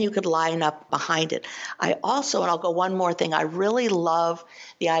 Then you could line up behind it. I also, and I'll go one more thing, I really love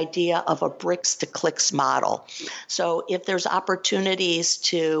the idea of a bricks to clicks model. So if there's opportunities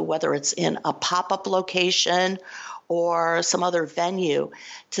to, whether it's in a pop-up location or some other venue,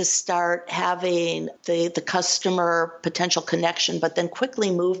 to start having the customer potential connection, but then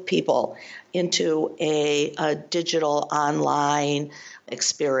quickly move people into a digital online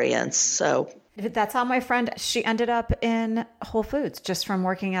experience. So that's how my friend, she ended up in Whole Foods just from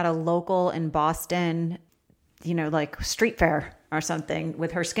working at a local in Boston, like street fair or something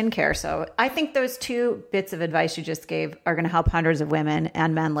with her skincare. So I think those two bits of advice you just gave are going to help hundreds of women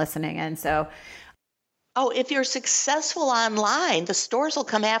and men listening. And so if you're successful online, the stores will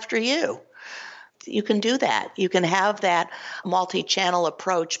come after you. You can do that. You can have that multi-channel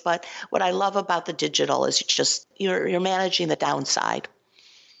approach. But what I love about the digital is you're managing the downside.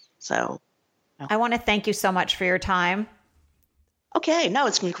 So I want to thank you so much for your time. Okay. No,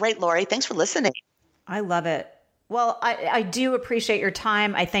 it's been great, Lori. Thanks for listening. I love it. Well, I do appreciate your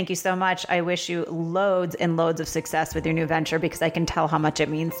time. I thank you so much. I wish you loads and loads of success with your new venture because I can tell how much it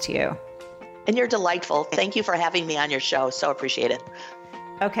means to you. And you're delightful. Thank you for having me on your show. So appreciate it.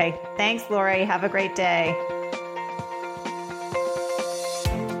 Okay. Thanks, Lori. Have a great day.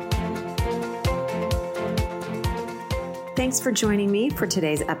 Thanks for joining me for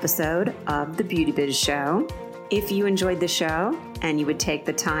today's episode of The Beauty Biz Show. If you enjoyed the show and you would take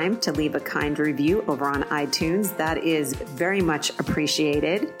the time to leave a kind review over on iTunes, that is very much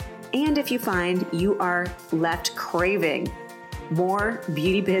appreciated. And if you find you are left craving more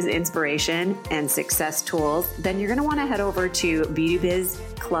beauty biz inspiration and success tools, then you're going to want to head over to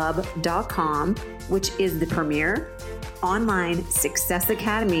beautybizclub.com, which is the premier online success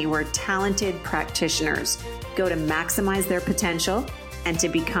academy where talented practitioners go to maximize their potential and to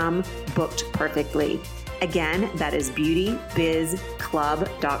become booked perfectly. Again, that is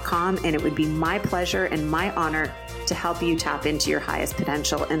beautybizclub.com, and it would be my pleasure and my honor to help you tap into your highest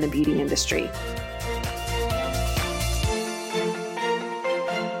potential in the beauty industry.